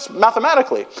 just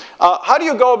mathematically, how do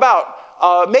you go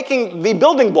about making the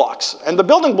building blocks? And the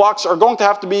building blocks are going to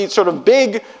have to be sort of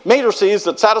big matrices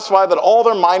that satisfy that all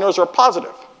their minors are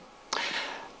positive.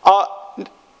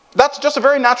 That's just a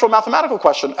very natural mathematical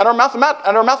question. And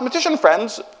our mathematician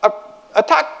friends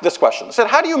attacked this question. They said,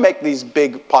 how do you make these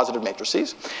big positive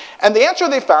matrices? And the answer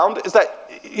they found is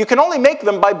that you can only make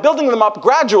them by building them up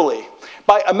gradually,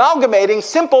 by amalgamating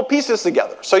simple pieces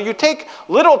together. So you take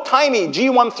little tiny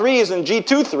G13s and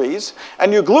G23s,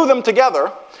 and you glue them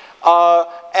together.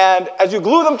 And as you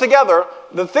glue them together,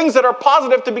 the things that are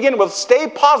positive to begin with stay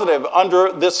positive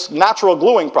under this natural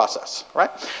gluing process, right?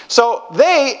 So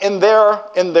they, in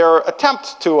their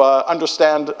attempt to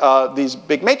understand these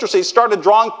big matrices, started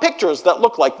drawing pictures that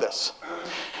look like this.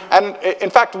 And in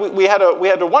fact, we had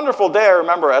a wonderful day, I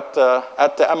remember,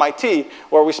 at MIT,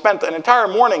 where we spent an entire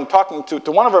morning talking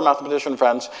to one of our mathematician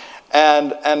friends.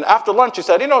 And after lunch, he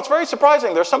said, you know, it's very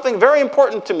surprising. There's something very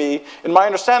important to me in my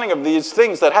understanding of these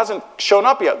things that hasn't shown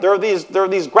up yet. There are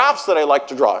these graphs that I like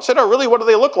to draw. I said, oh, really? What do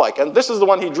they look like? And this is the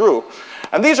one he drew.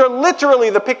 And these are literally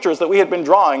the pictures that we had been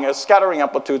drawing as scattering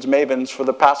amplitudes mavens for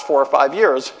the past 4 or 5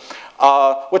 years,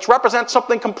 which represent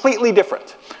something completely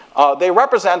different. They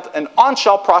represent an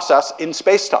on-shell process in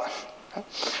space-time.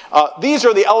 These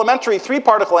are the elementary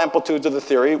 3-particle amplitudes of the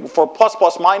theory for plus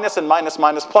plus minus and minus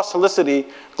minus plus helicity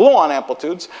gluon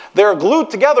amplitudes. They're glued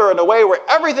together in a way where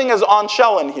everything is on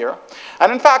shell in here.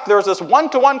 And in fact, there's this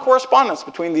one-to-one correspondence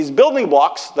between these building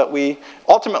blocks that we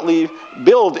ultimately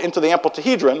build into the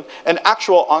amplituhedron and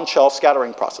actual on-shell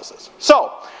scattering processes.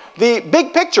 So the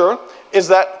big picture is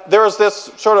that there's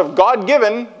this sort of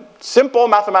God-given simple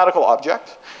mathematical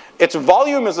object. Its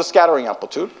volume is the scattering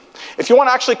amplitude. If you want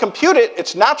to actually compute it,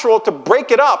 it's natural to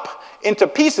break it up into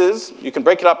pieces. You can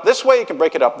break it up this way, you can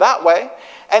break it up that way.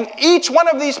 And each one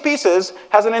of these pieces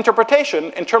has an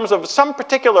interpretation in terms of some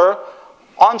particular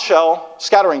on-shell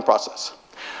scattering process.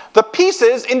 The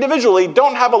pieces individually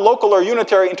don't have a local or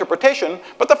unitary interpretation,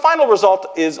 but the final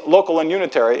result is local and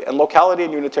unitary, and locality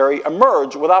and unitary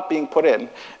emerge without being put in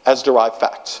as derived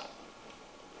facts.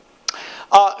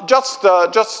 Just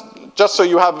so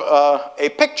you have a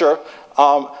picture,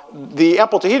 the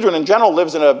amplituhedron in general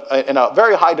lives in a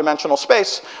very high dimensional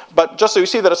space, but just so you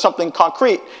see that it's something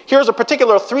concrete, here's a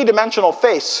particular three-dimensional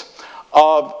face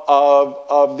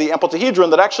of the amplituhedron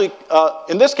that actually,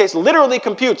 in this case, literally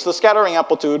computes the scattering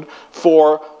amplitude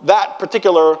for that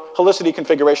particular helicity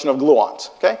configuration of gluons.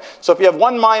 Okay? So if you have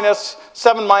 1 minus,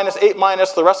 7 minus, 8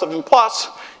 minus, the rest of them plus,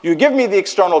 you give me the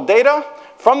external data.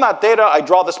 From that data, I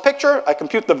draw this picture. I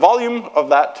compute the volume of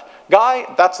that guy.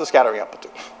 That's the scattering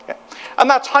amplitude. Okay? And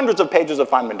that's hundreds of pages of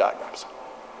Feynman diagrams.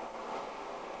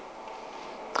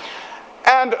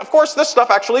 And of course, this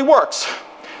stuff actually works.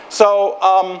 So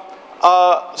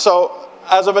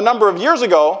as of a number of years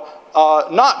ago,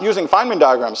 not using Feynman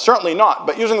diagrams, certainly not,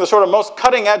 but using the sort of most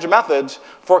cutting-edge methods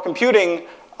for computing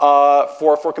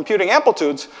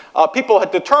amplitudes, people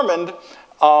had determined,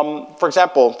 for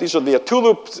example, these are the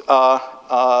two-loop,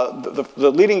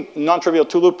 the leading non-trivial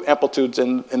two-loop amplitudes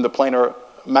in the planar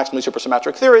maximally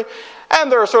supersymmetric theory,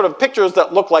 and there are sort of pictures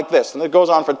that look like this, and it goes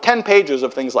on for 10 pages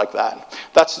of things like that.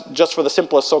 That's just for the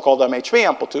simplest so-called MHV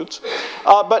amplitudes.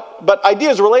 But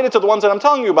ideas related to the ones that I'm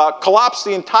telling you about collapse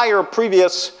the entire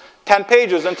previous 10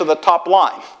 pages into the top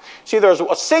line. See, there's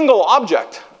a single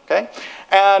object, okay?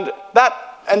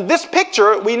 And this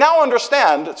picture, we now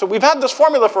understand, so we've had this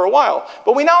formula for a while,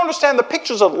 but we now understand the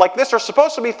pictures like this are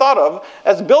supposed to be thought of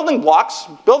as building blocks,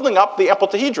 building up the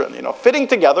amplituhedron, fitting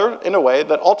together in a way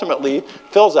that ultimately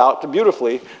fills out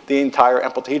beautifully the entire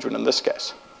amplituhedron in this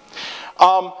case.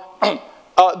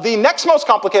 The next most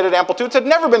complicated amplitudes had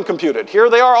never been computed. Here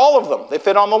they are, all of them. They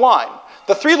fit on the line.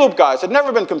 The three-loop guys had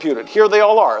never been computed. Here they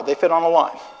all are. They fit on the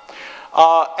line.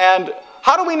 And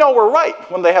how do we know we're right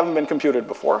when they haven't been computed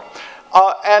before?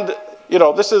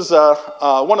 This is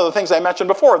one of the things I mentioned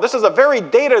before. This is a very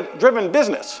data-driven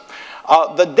business.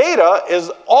 The data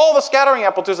is all the scattering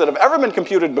amplitudes that have ever been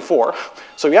computed before,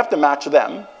 so you have to match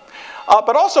them.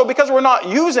 But also because we're not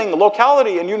using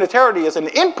locality and unitarity as an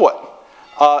input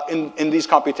in these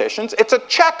computations, it's a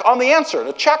check on the answer,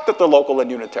 to check that they're local and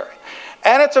unitary.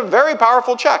 And it's a very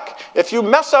powerful check. If you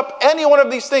mess up any one of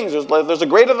these things, there's a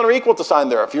greater than or equal to sign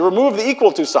there. If you remove the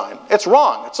equal to sign, it's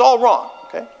wrong. It's all wrong.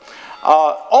 Okay?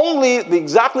 Only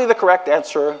exactly the correct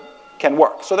answer can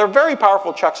work. So they're very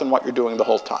powerful checks on what you're doing the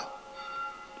whole time.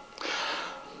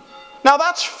 Now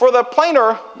that's for the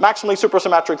planar maximally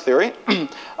supersymmetric theory.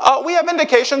 We have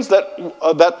indications that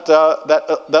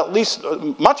at least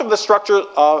much of the structure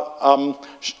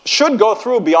should go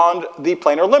through beyond the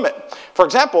planar limit. For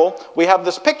example, we have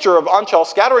this picture of on-shell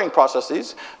scattering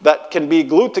processes that can be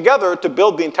glued together to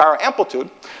build the entire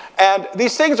amplitude. And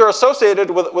these things are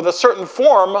associated with a certain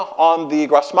form on the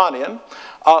Grassmannian.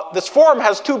 This form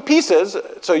has two pieces,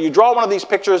 so you draw one of these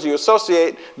pictures, you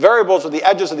associate variables with the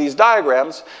edges of these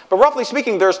diagrams, but roughly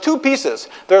speaking, there's two pieces.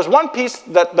 There's one piece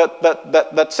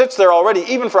that sits there already,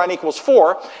 even for n equals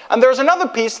 4, and there's another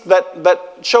piece that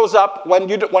shows up when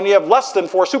you have less than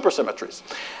 4 supersymmetries.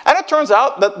 And it turns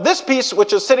out that this piece,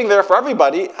 which is sitting there for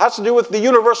everybody, has to do with the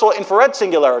universal infrared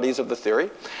singularities of the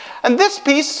theory. And this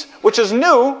piece, which is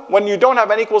new when you don't have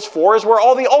n equals 4, is where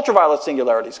all the ultraviolet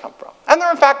singularities come from. And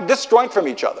they're in fact disjoint from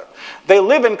each other. They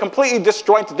live in completely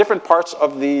disjoint different parts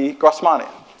of the Grassmannian.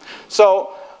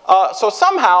 So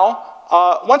somehow,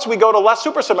 once we go to less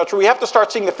supersymmetry, we have to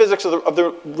start seeing the physics of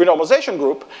the renormalization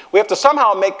group. We have to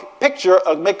somehow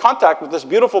make contact with this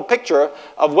beautiful picture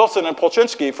of Wilson and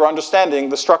Polchinski for understanding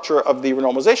the structure of the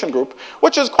renormalization group,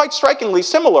 which is quite strikingly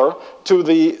similar to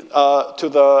the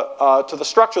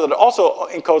structure that also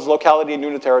encodes locality and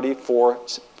unitarity for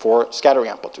scattering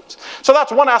amplitudes. So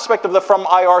that's one aspect of the from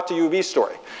IR to UV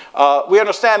story. We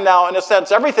understand now, in a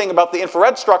sense, everything about the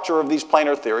infrared structure of these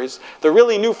planar theories. The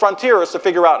really new frontier is to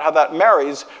figure out how that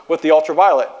marries with the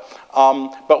ultraviolet.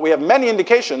 But we have many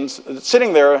indications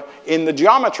sitting there in the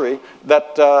geometry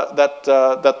that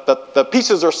the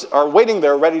pieces are waiting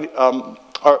there, ready,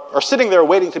 are sitting there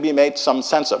waiting to be made some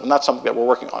sense of, and that's something that we're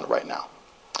working on right now.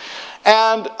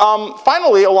 And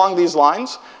finally, along these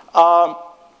lines,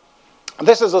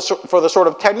 this is for the sort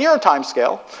of 10-year time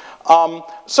scale.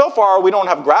 So far, we don't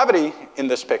have gravity in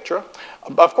this picture.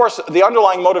 Of course, the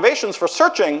underlying motivations for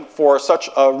searching for such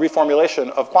a reformulation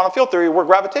of quantum field theory were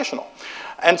gravitational.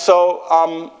 And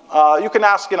so you can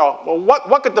ask, well,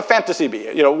 what could the fantasy be?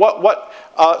 The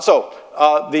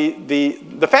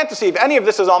fantasy, if any of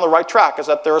this is on the right track, is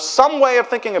that there is some way of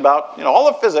thinking about all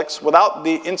of physics without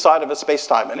the inside of a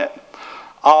space-time in it.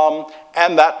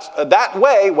 And that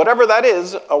way, whatever that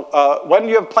is, when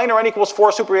you have planar n equals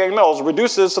 4 super-Yang mills,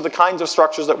 reduces to the kinds of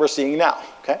structures that we're seeing now.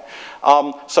 Okay?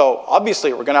 So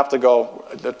obviously, we're going to have to go.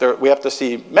 We have to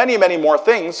see many, many more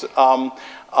things.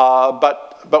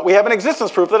 But we have an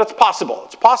existence proof that it's possible.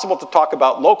 It's possible to talk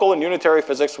about local and unitary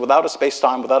physics without a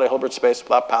space-time, without a Hilbert space,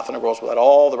 without path integrals, without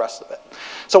all the rest of it.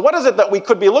 So what is it that we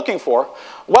could be looking for?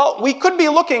 Well, we could be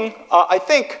looking, I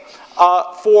think,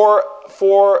 for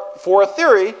a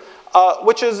theory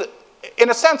which is, in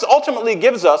a sense, ultimately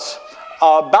gives us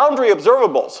boundary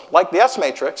observables, like the S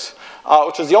matrix,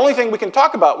 which is the only thing we can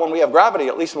talk about when we have gravity,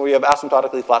 at least when we have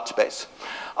asymptotically flat space.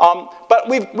 But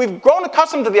we've grown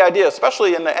accustomed to the idea,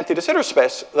 especially in the anti-de Sitter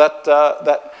space,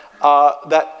 that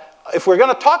if we're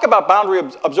going to talk about boundary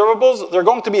observables, they're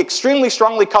going to be extremely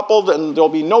strongly coupled, and there'll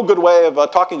be no good way of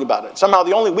talking about it. Somehow,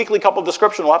 the only weakly coupled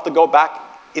description will have to go back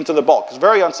into the bulk. It's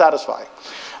very unsatisfying.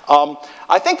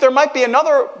 I think there might be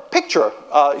another picture.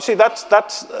 You see,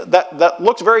 that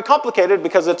looks very complicated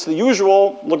because it's the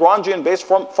usual Lagrangian-based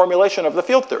formulation of the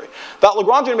field theory. That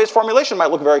Lagrangian-based formulation might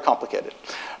look very complicated.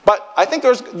 But I think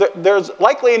there's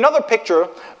likely another picture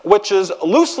which is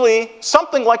loosely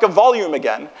something like a volume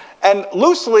again. And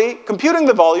loosely, computing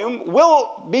the volume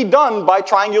will be done by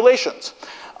triangulations.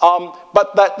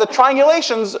 But that the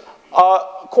triangulations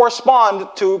correspond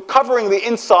to covering the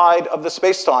inside of the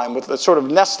space-time with a sort of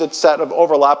nested set of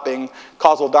overlapping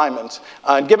causal diamonds,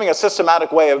 and giving a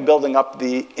systematic way of building up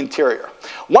the interior.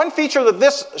 One feature that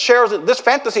this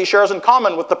fantasy shares in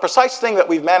common with the precise thing that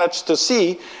we've managed to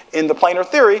see in the planar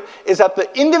theory is that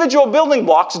the individual building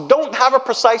blocks don't have a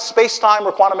precise space-time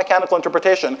or quantum mechanical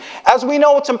interpretation, as we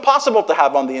know it's impossible to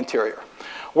have on the interior.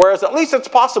 Whereas at least it's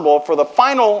possible for the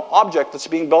final object that's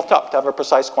being built up to have a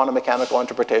precise quantum mechanical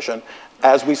interpretation,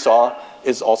 as we saw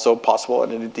is also possible,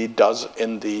 and it indeed does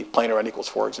in the planar n equals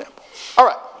 4 example. All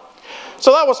right.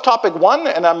 So that was topic 1,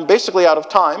 and I'm basically out of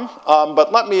time.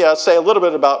 But let me say a little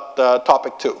bit about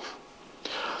topic 2.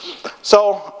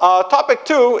 So topic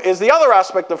 2 is the other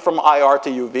aspect of from IR to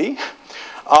UV,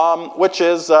 which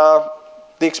is the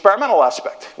experimental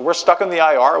aspect. We're stuck in the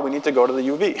IR. We need to go to the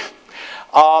UV.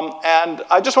 And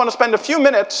I just want to spend a few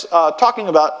minutes talking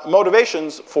about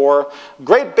motivations for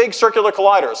great big circular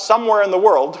colliders somewhere in the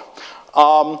world.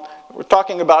 We're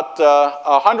talking about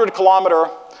a 100-kilometer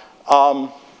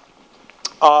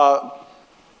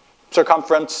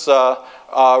circumference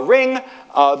ring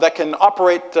that can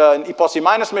operate an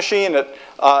E+E- machine at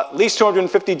least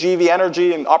 250 GeV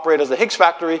energy and operate as a Higgs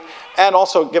factory, and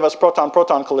also give us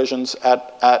proton-proton collisions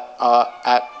at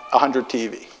 100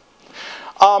 TeV.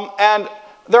 And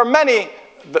there are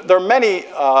many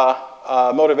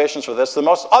motivations for this. The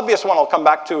most obvious one I'll come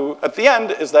back to at the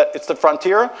end is that it's the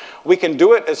frontier. We can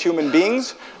do it as human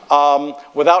beings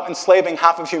without enslaving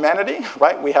half of humanity,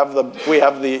 right? We have the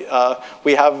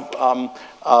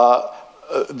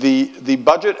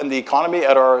budget and the economy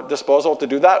at our disposal to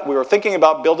do that. We were thinking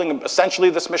about building essentially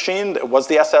this machine. It was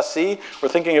the SSC. We're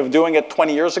thinking of doing it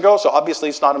 20 years ago, so obviously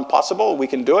it's not impossible. We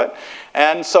can do it.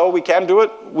 And so we can do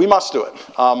it. We must do it.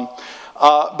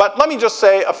 But let me just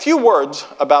say a few words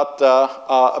about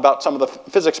some of the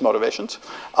physics motivations.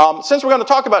 Since we're going to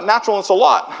talk about naturalness a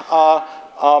lot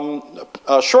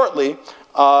shortly,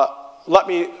 let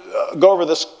me go over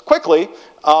this quickly.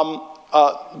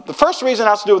 The first reason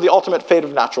has to do with the ultimate fate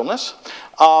of naturalness.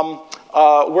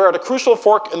 We're at a crucial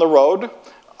fork in the road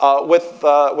with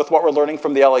what we're learning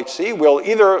from the LHC. We'll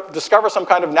either discover some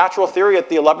kind of natural theory at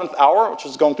the 11th hour, which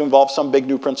is going to involve some big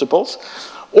new principles,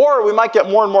 or we might get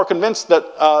more and more convinced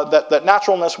that, that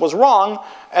naturalness was wrong,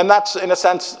 and that's, in a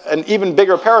sense, an even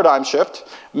bigger paradigm shift.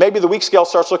 Maybe the weak scale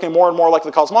starts looking more and more like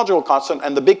the cosmological constant,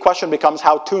 and the big question becomes,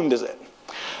 how tuned is it?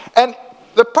 And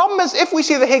the problem is, if we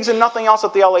see the Higgs and nothing else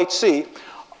at the LHC,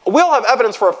 we'll have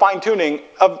evidence for a fine-tuning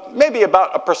of maybe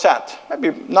about 1%,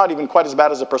 maybe not even quite as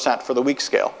bad as 1% for the weak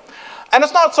scale. And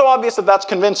it's not so obvious that that's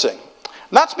convincing. And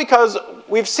that's because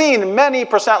we've seen many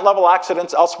percent-level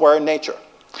accidents elsewhere in nature.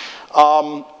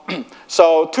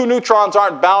 So 2 neutrons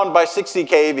aren't bound by 60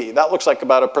 keV. That looks like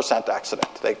about 1% accident.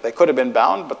 They could have been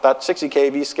bound, but that 60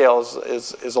 keV scale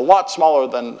is a lot smaller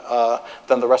than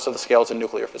the rest of the scales in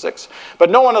nuclear physics. But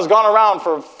no one has gone around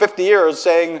for 50 years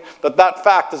saying that that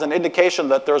fact is an indication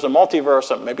that there's a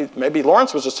multiverse. Maybe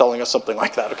Lawrence was just telling us something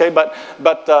like that. Okay, but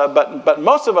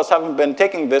most of us haven't been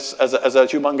taking this as a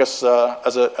humongous,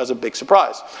 as a big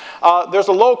surprise. There's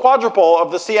a low quadrupole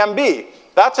of the CMB.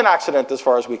 That's an accident as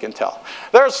far as we can tell.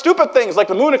 There are stupid things like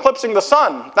the moon eclipsing the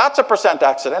sun. That's a %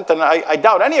 accident, and I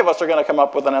doubt any of us are going to come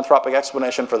up with an anthropic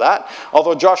explanation for that,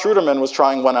 although Josh Ruderman was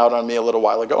trying one out on me a little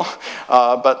while ago,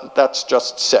 but that's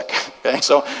just sick. Okay?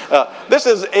 So this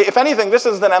is, if anything, this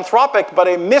is an anthropic, but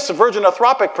a mis-virgin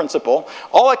anthropic principle.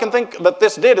 All I can think that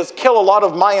this did is kill a lot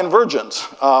of Mayan virgins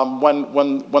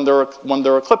when there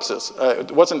were eclipses.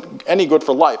 It wasn't any good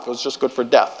for life. It was just good for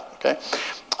death. Okay?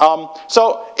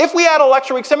 So if we add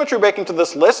electroweak symmetry breaking to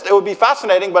this list, it would be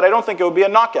fascinating, but I don't think it would be a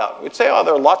knockout. We'd say, oh,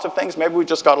 there are lots of things. Maybe we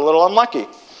just got a little unlucky.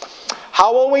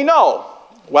 How will we know?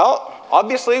 Well,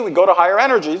 obviously, we go to higher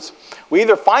energies. We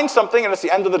either find something and it's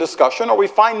the end of the discussion, or we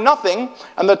find nothing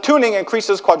and the tuning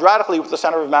increases quadratically with the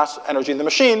center of mass energy in the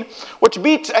machine, which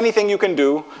beats anything you can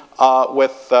do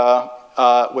with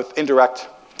indirect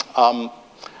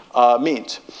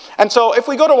means. And so if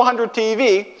we go to 100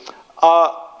 TeV,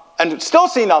 and still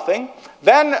see nothing,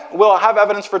 then we'll have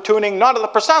evidence for tuning not at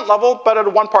the % level, but at a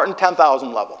 1 part in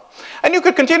 10,000 level. And you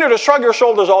could continue to shrug your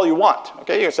shoulders all you want.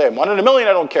 Okay? You can say, 1 in a million,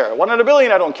 I don't care. 1 in a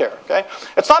billion, I don't care. Okay?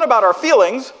 It's not about our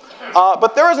feelings,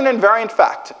 but there is an invariant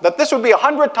fact that this would be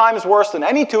 100 times worse than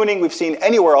any tuning we've seen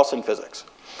anywhere else in physics.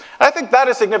 And I think that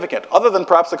is significant, other than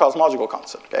perhaps the cosmological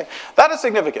constant. Okay? That is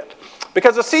significant.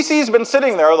 Because the CC's been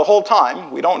sitting there the whole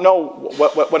time. We don't know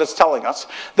what it's telling us.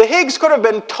 The Higgs could have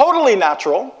been totally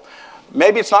natural.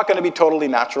 Maybe it's not going to be totally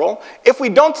natural. If we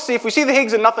see the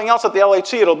Higgs and nothing else at the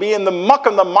LHC, it'll be in the muck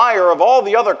and the mire of all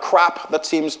the other crap that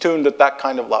seems tuned at that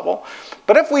kind of level.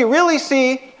 But if we really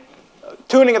see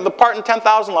tuning at the part in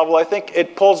 10,000 level, I think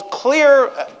it pulls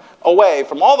clear away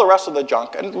from all the rest of the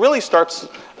junk and really starts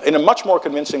in a much more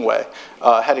convincing way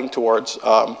heading towards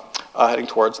the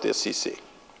CC.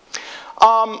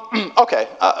 Okay,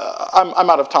 I'm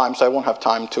out of time, so I won't have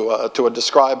time to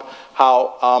describe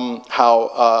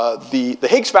how the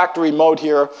Higgs factory mode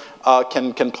here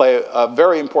can play a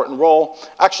very important role.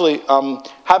 Actually,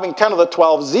 having 10 to the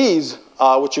 12 Z's,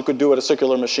 which you could do at a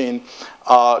circular machine,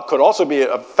 could also be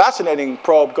a fascinating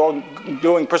probe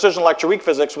doing precision electroweak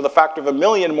physics with a factor of 1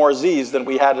 million more Z's than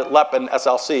we had at LEP and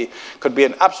SLC. Could be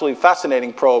an absolutely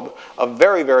fascinating probe of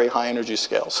very, very high energy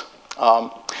scales.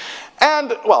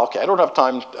 And, well, okay, I don't have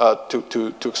time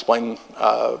to explain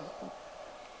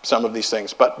some of these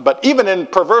things, but even in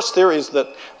perverse theories that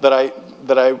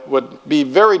I would be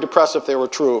very depressed if they were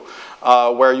true,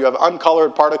 where you have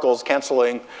uncolored particles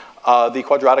canceling the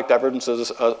quadratic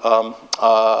divergences,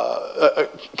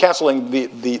 canceling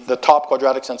the top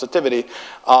quadratic sensitivity,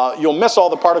 you'll miss all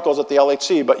the particles at the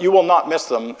LHC, but you will not miss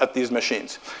them at these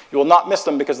machines. You will not miss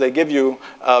them because they give you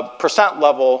 %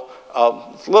 level,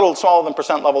 little smaller than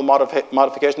 % level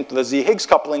modification to the Z Higgs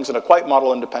couplings in a quite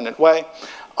model independent way.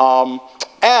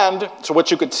 And so what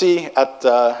you could see at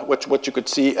what you could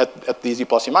see at these E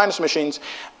plus E minus machines,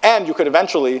 and you could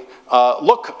eventually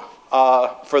look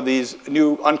for these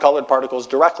new uncolored particles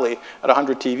directly at a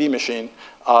 100 TeV machine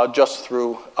just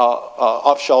through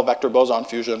off-shell vector boson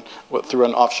fusion through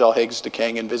an off-shell Higgs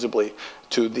decaying invisibly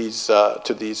to these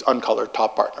uncolored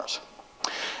top partners.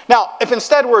 Now, if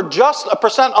instead we're just a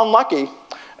 % unlucky,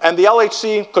 and the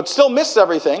LHC could still miss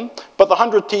everything, but the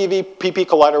 100 TeV PP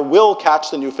collider will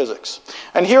catch the new physics.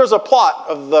 And here's a plot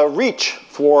of the reach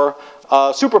for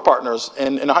superpartners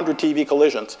in 100 TeV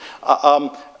collisions.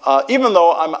 Even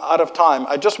though I'm out of time,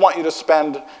 I just want you to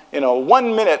spend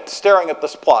 1 minute staring at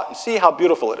this plot and see how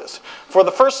beautiful it is. For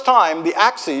the first time, the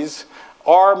axes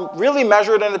are really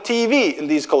measured in a TeV in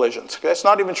these collisions. Okay? It's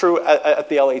not even true at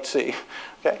the LHC.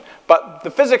 Okay? But the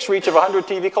physics reach of a 100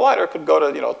 TeV collider could go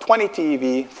to 20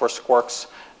 TeV for squarks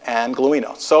and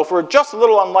gluinos. So if we're just a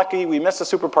little unlucky, we miss the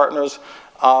superpartners,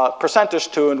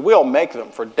 percentage tuned, we'll make them,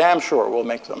 for damn sure we'll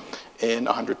make them in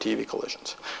 100 TeV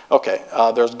collisions. Okay,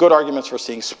 there's good arguments for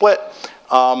seeing split,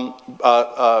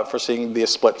 for seeing the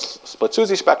split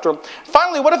SUSY spectrum.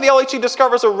 Finally, what if the LHC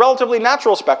discovers a relatively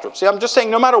natural spectrum? See, I'm just saying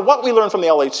no matter what we learn from the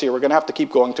LHC, we're going to have to keep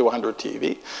going to 100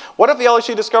 TeV. What if the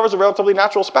LHC discovers a relatively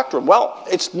natural spectrum? Well,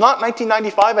 it's not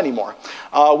 1995 anymore.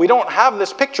 We don't have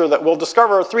this picture that we'll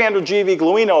discover 300 GeV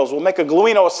gluinos. We'll make a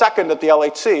gluino a second at the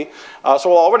LHC. So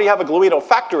we'll already have a gluino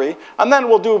factory. And then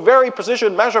we'll do very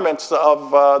precision measurements of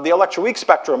the electroweak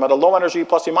spectrum at a low energy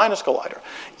plus E minus collider.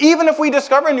 Even if we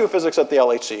discover new physics at the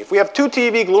LHC, if we have 2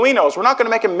 TeV gluinos, we're not going to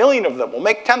make 1 million of them. We'll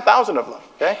make 10,000 of them.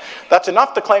 Okay? That's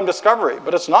enough to claim discovery,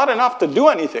 but it's not enough to do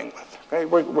anything with.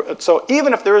 Okay? So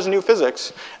even if there is new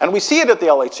physics, and we see it at the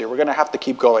LHC, we're going to have to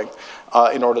keep going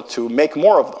in order to make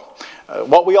more of them.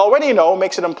 What we already know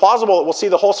makes it implausible that we'll see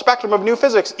the whole spectrum of new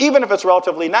physics, even if it's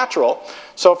relatively natural.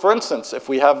 So for instance, if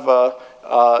we have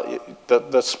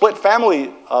the split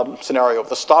family scenario,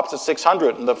 the stops at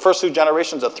 600 and the first 2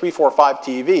 generations at 345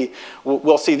 TeV,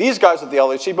 we'll see these guys at the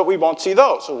LHC, but we won't see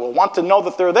those. So we'll want to know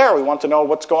that they're there. We want to know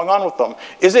what's going on with them.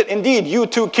 Is it indeed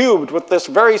U2 cubed with this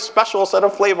very special set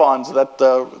of flavons that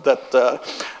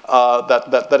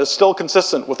is still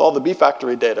consistent with all the B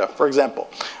factory data, for example?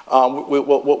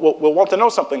 We'll want to know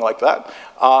something like that.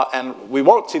 And we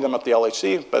won't see them at the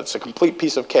LHC, but it's a complete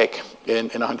piece of cake in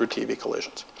 100 TeV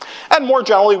collisions. And more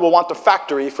generally, we'll want the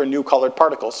factory for new colored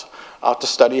particles to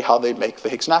study how they make the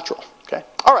Higgs natural. Okay?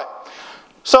 All right.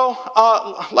 So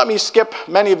let me skip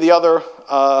many of the other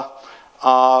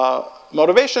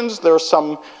motivations. There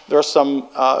are some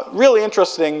really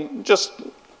interesting, just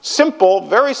simple,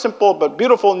 very simple, but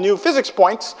beautiful new physics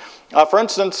points. For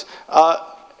instance,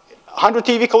 100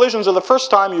 TeV collisions are the first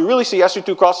time you really see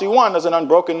SU2 cross E1 as an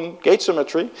unbroken gauge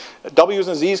symmetry. W's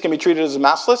and Z's can be treated as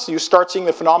massless. You start seeing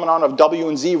the phenomenon of W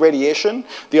and Z radiation.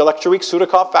 The electroweak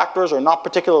Sudakov factors are not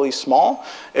particularly small.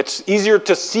 It's easier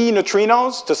to see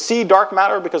neutrinos, to see dark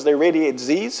matter because they radiate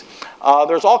Z's.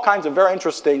 There's all kinds of very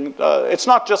interesting, it's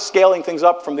not just scaling things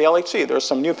up from the LHC. There's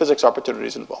some new physics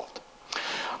opportunities involved.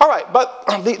 All right, but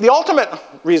the ultimate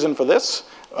reason for this,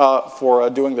 for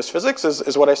doing this physics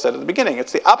is what I said at the beginning.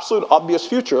 It's the absolute obvious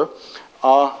future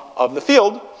of the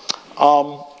field.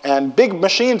 And big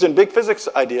machines and big physics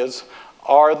ideas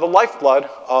are the lifeblood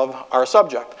of our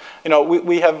subject. You know,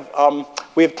 we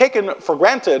have taken for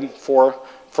granted for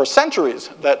centuries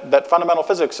that fundamental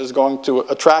physics is going to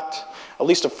attract at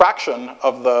least a fraction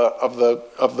of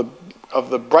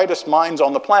the brightest minds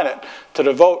on the planet to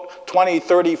devote 20,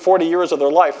 30, 40 years of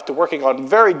their life to working on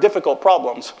very difficult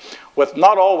problems with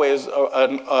not always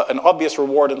an obvious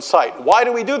reward in sight. Why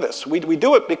do we do this? We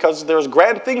do it because there's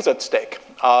grand things at stake.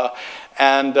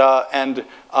 And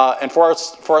for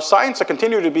our science to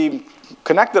continue to be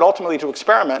connected ultimately to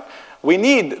experiment, we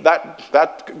need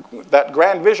that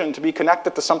grand vision to be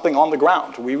connected to something on the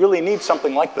ground. We really need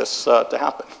something like this to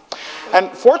happen.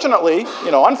 And fortunately,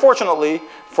 unfortunately,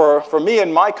 for me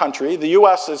and my country, the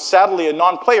US is sadly a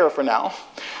non-player for now.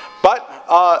 But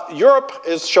Europe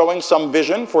is showing some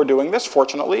vision for doing this,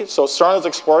 fortunately. So CERN is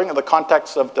exploring in the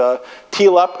context of the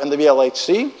TLEP and the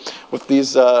VLHC with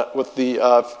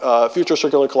the Future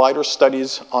Circular Collider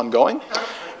studies ongoing.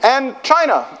 And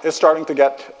China is starting to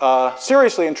get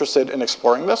seriously interested in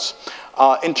exploring this.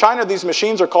 In China, these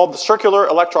machines are called the Circular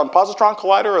Electron-Positron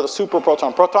Collider or the Super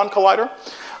Proton-Proton Collider.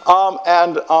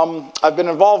 I've been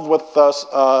involved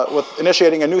with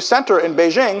initiating a new center in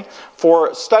Beijing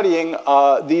for studying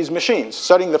these machines,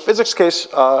 studying the physics case,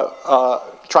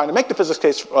 trying to make the physics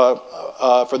case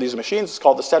for these machines. It's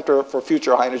called the Center for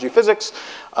Future High Energy Physics.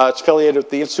 It's affiliated with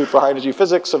the Institute for High Energy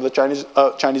Physics of the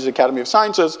Chinese Academy of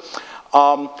Sciences.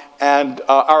 And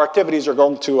our activities are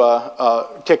going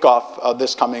to kick off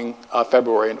this coming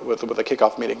February with a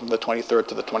kickoff meeting from the 23rd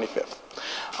to the 25th.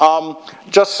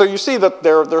 Just so you see that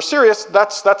they're serious,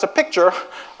 that's a picture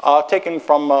taken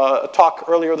from a talk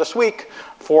earlier this week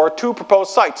for 2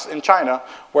 proposed sites in China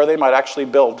where they might actually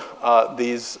build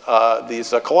these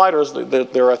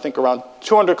colliders. They're, I think, around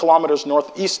 200 kilometers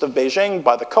northeast of Beijing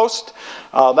by the coast.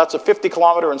 That's a 50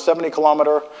 kilometer and 70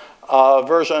 kilometer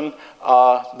version.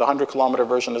 The 100-kilometer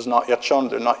version is not yet shown.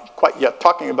 They're not quite yet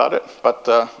talking about it, but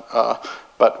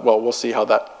well, we'll see how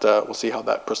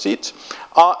that proceeds.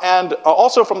 And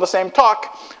also from the same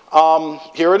talk,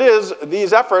 here it is.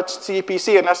 These efforts,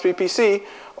 CEPC and SPPC,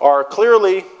 are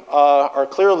clearly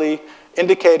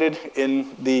indicated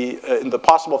in the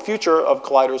possible future of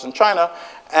colliders in China,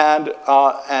 and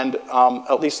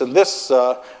at least in this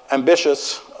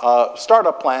ambitious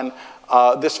startup plan.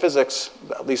 This physics,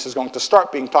 at least, is going to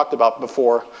start being talked about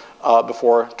before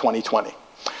 2020.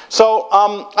 So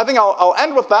I think I'll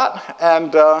end with that.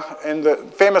 And in the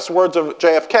famous words of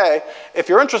JFK, if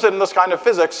you're interested in this kind of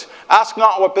physics, ask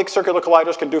not what big circular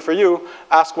colliders can do for you,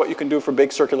 ask what you can do for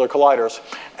big circular colliders.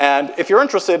 And if you're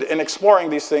interested in exploring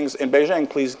these things in Beijing,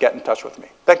 please get in touch with me.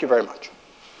 Thank you very much.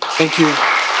 Thank you.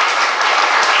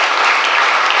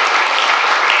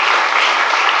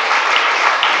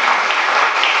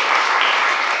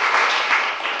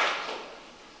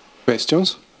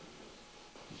 Questions?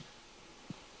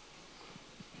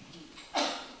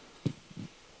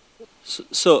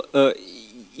 So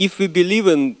if we believe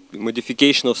in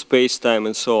modification of space-time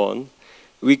and so on,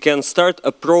 we can start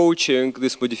approaching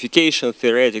this modification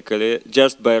theoretically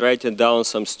just by writing down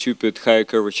some stupid high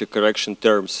curvature correction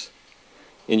terms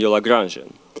in your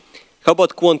Lagrangian. How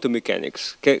about quantum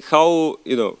mechanics? How,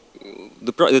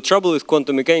 the trouble with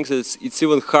quantum mechanics is it's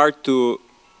even hard to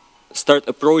start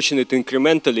approaching it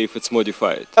incrementally if it's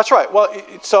modified. That's right. Well,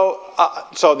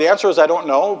 so the answer is I don't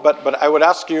know, but I would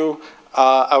ask you,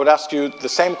 I would ask you the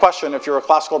same question if you're a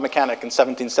classical mechanic in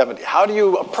 1770. How do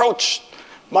you approach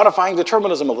modifying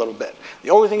determinism a little bit? The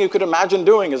only thing you could imagine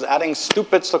doing is adding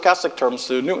stupid stochastic terms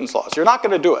to Newton's laws. You're not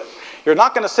going to do it. You're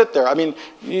not going to sit there. I mean,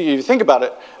 you think about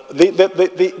it.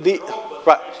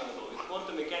 Right.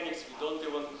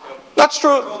 That's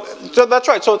true. So that's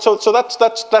right. So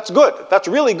that's good. That's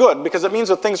really good because it means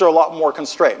that things are a lot more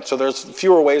constrained. So there's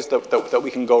fewer ways that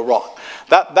we can go wrong.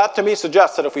 That to me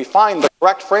suggests that if we find the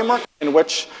correct framework in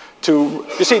which to,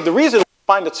 you see, the reason we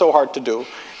find it so hard to do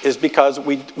is because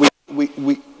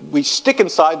we stick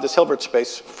inside this Hilbert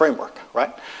space framework,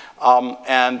 right?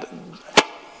 And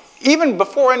even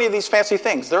before any of these fancy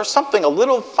things, there's something a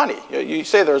little funny. You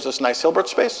say there's this nice Hilbert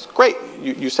space, great.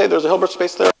 You say there's a Hilbert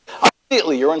space there.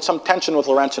 Immediately, you're in some tension with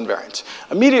Lorentz invariance.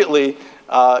 Immediately,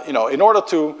 in order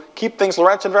to keep things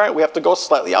Lorentz invariant, we have to go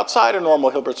slightly outside a normal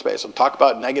Hilbert space and talk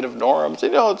about negative norms,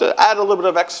 to add a little bit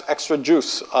of extra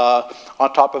juice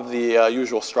on top of the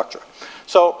usual structure.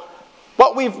 So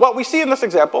what we see in this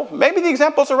example, maybe the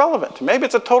example is irrelevant. Maybe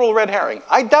it's a total red herring.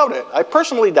 I doubt it. I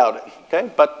personally doubt it.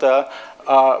 Okay, but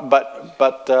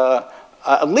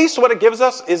at least what it gives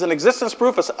us is an existence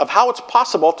proof of how it's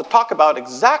possible to talk about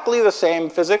exactly the same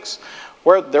physics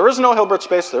where there is no Hilbert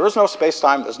space, there is no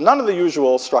space-time, there's none of the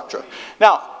usual structure.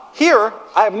 Now, here,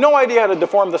 I have no idea how to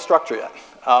deform the structure yet.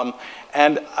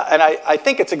 And I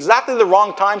think it's exactly the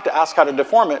wrong time to ask how to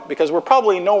deform it because we're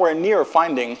probably nowhere near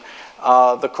finding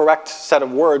the correct set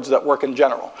of words that work in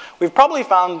general. We've probably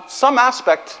found some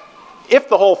aspect, if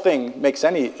the whole thing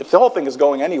is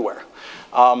going anywhere,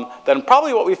 then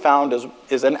probably what we found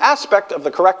is an aspect of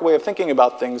the correct way of thinking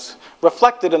about things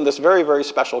reflected in this very, very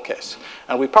special case.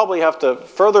 And we probably have to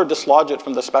further dislodge it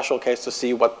from the special case to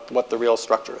see what the real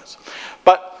structure is.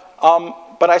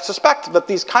 But I suspect that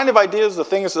these kind of ideas, the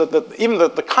things even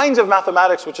the kinds of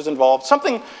mathematics which is involved,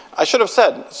 something I should have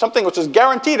said, something which is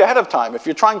guaranteed ahead of time if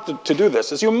you're trying to do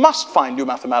this, is you must find new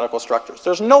mathematical structures.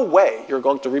 There's no way you're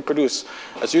going to reproduce,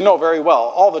 as you know very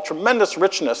well, all the tremendous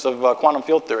richness of quantum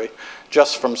field theory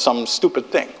just from some stupid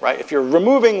thing, right? If you're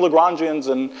removing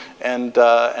Lagrangians and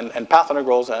path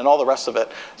integrals and all the rest of it,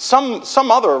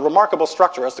 some other remarkable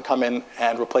structure has to come in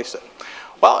and replace it.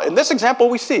 Well, in this example,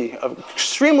 we see an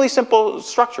extremely simple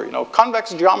structure.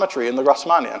 Convex geometry in the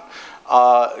Grassmannian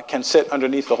can sit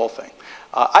underneath the whole thing.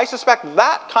 I suspect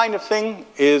that kind of thing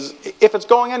is, if it's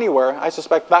going anywhere, I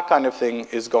suspect that kind of thing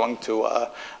is going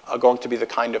to be the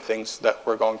kind of things that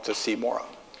we're going to see more of.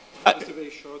 Just a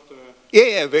very short.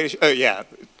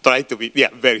 Try to be,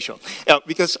 very short.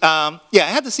 Because, I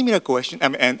had a similar question,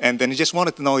 and then I just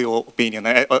wanted to know your opinion.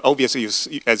 Obviously,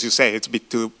 as you say, it's a bit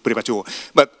too premature.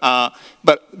 But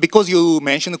because you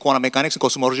mentioned quantum mechanics and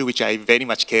cosmology, which I very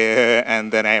much care,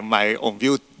 and then I have my own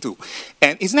view too.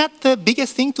 And isn't that the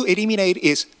biggest thing to eliminate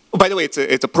is, by the way, it's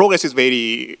a progress is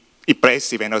very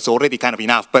impressive, and it's already kind of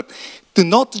enough, but to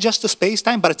not just the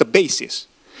space-time, but it's a basis.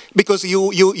 Because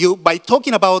you by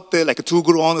talking about like a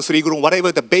 2-gluon, 3-gluon,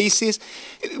 whatever the basis,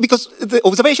 because the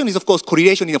observation is, of course,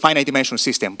 correlation in a finite-dimensional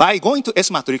system. By going to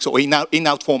S-matrix or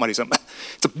in-out formalism,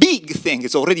 it's a big thing.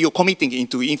 It's already you're committing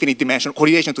into infinite dimension,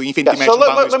 correlation to infinite dimensional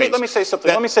boundary space. Let me say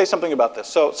something. Let me say something about this.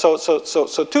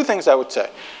 So two things I would say.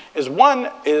 One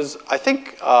is, I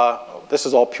think, this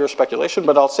is all pure speculation,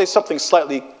 but I'll say something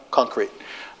slightly concrete.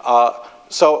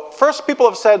 So first, people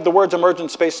have said the words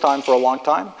emergent space-time for a long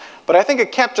time, but I think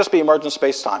it can't just be emergent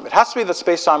space-time. It has to be that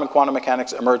space-time and quantum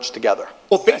mechanics emerge together.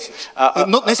 Or basis.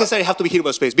 Not necessarily have to be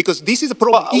Hilbert space, because this is a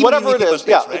problem. Well, whatever it is,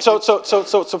 space, right?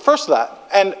 So first that,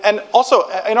 and also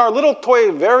in our little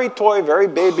toy, very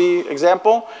baby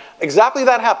example, exactly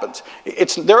that happens.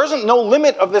 There isn't no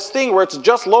limit of this thing where it's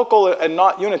just local and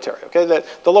not unitary. Okay,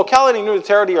 the locality and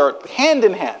unitarity are hand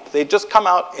in hand. They just come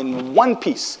out in one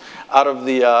piece out of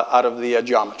the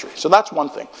geometry. So that's one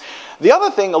thing. The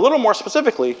other thing, a little more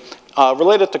specifically,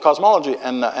 related to cosmology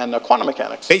and quantum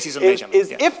mechanics, is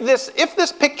if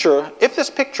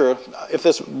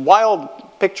this wild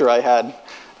picture I had,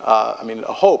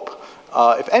 a hope,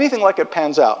 if anything like it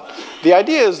pans out, the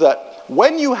idea is that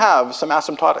when you have some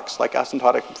asymptotics, like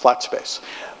asymptotic flat space,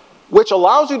 which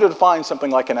allows you to define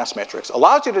something like an S-matrix,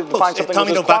 allows you to define something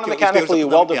which is quantum mechanically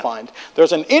well-defined.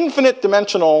 There's an infinite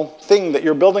dimensional thing that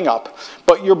you're building up,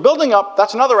 but you're building up,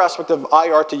 that's another aspect of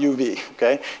IR to UV,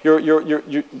 okay?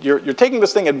 You're taking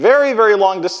this thing at very, very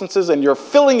long distances and you're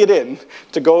filling it in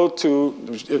to go to,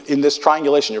 in this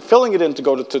triangulation, you're filling it in to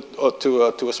go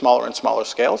to smaller and smaller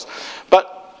scales.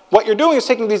 But what you're doing is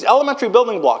taking these elementary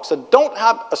building blocks that don't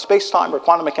have a space-time or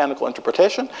quantum mechanical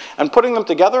interpretation and putting them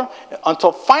together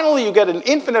until finally you get an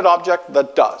infinite object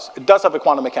that does. It does have a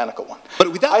quantum mechanical one.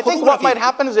 But without I think what might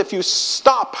happen is if you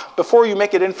stop before you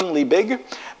make it infinitely big,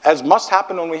 as must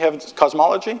happen when we have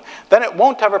cosmology, then it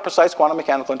won't have a precise quantum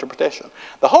mechanical interpretation.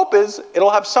 The hope is it'll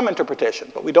have some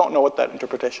interpretation, but we don't know what that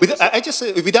interpretation is. I just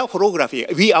say, without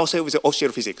holography, we ourselves are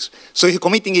official physics. So if you're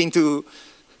committing into,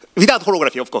 without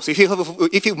holography, of course,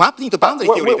 if you map into boundary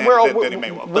theory, then it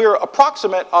may work. We're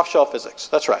approximate off-shell physics.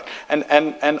 That's right.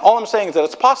 And all I'm saying is that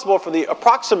it's possible for the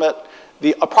approximate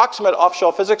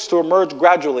off-shell physics to emerge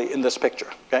gradually in this picture,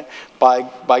 okay?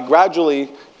 By gradually,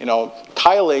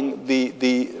 tiling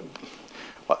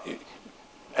well,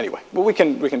 anyway, but we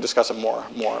can discuss it more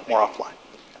offline.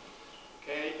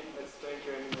 Okay.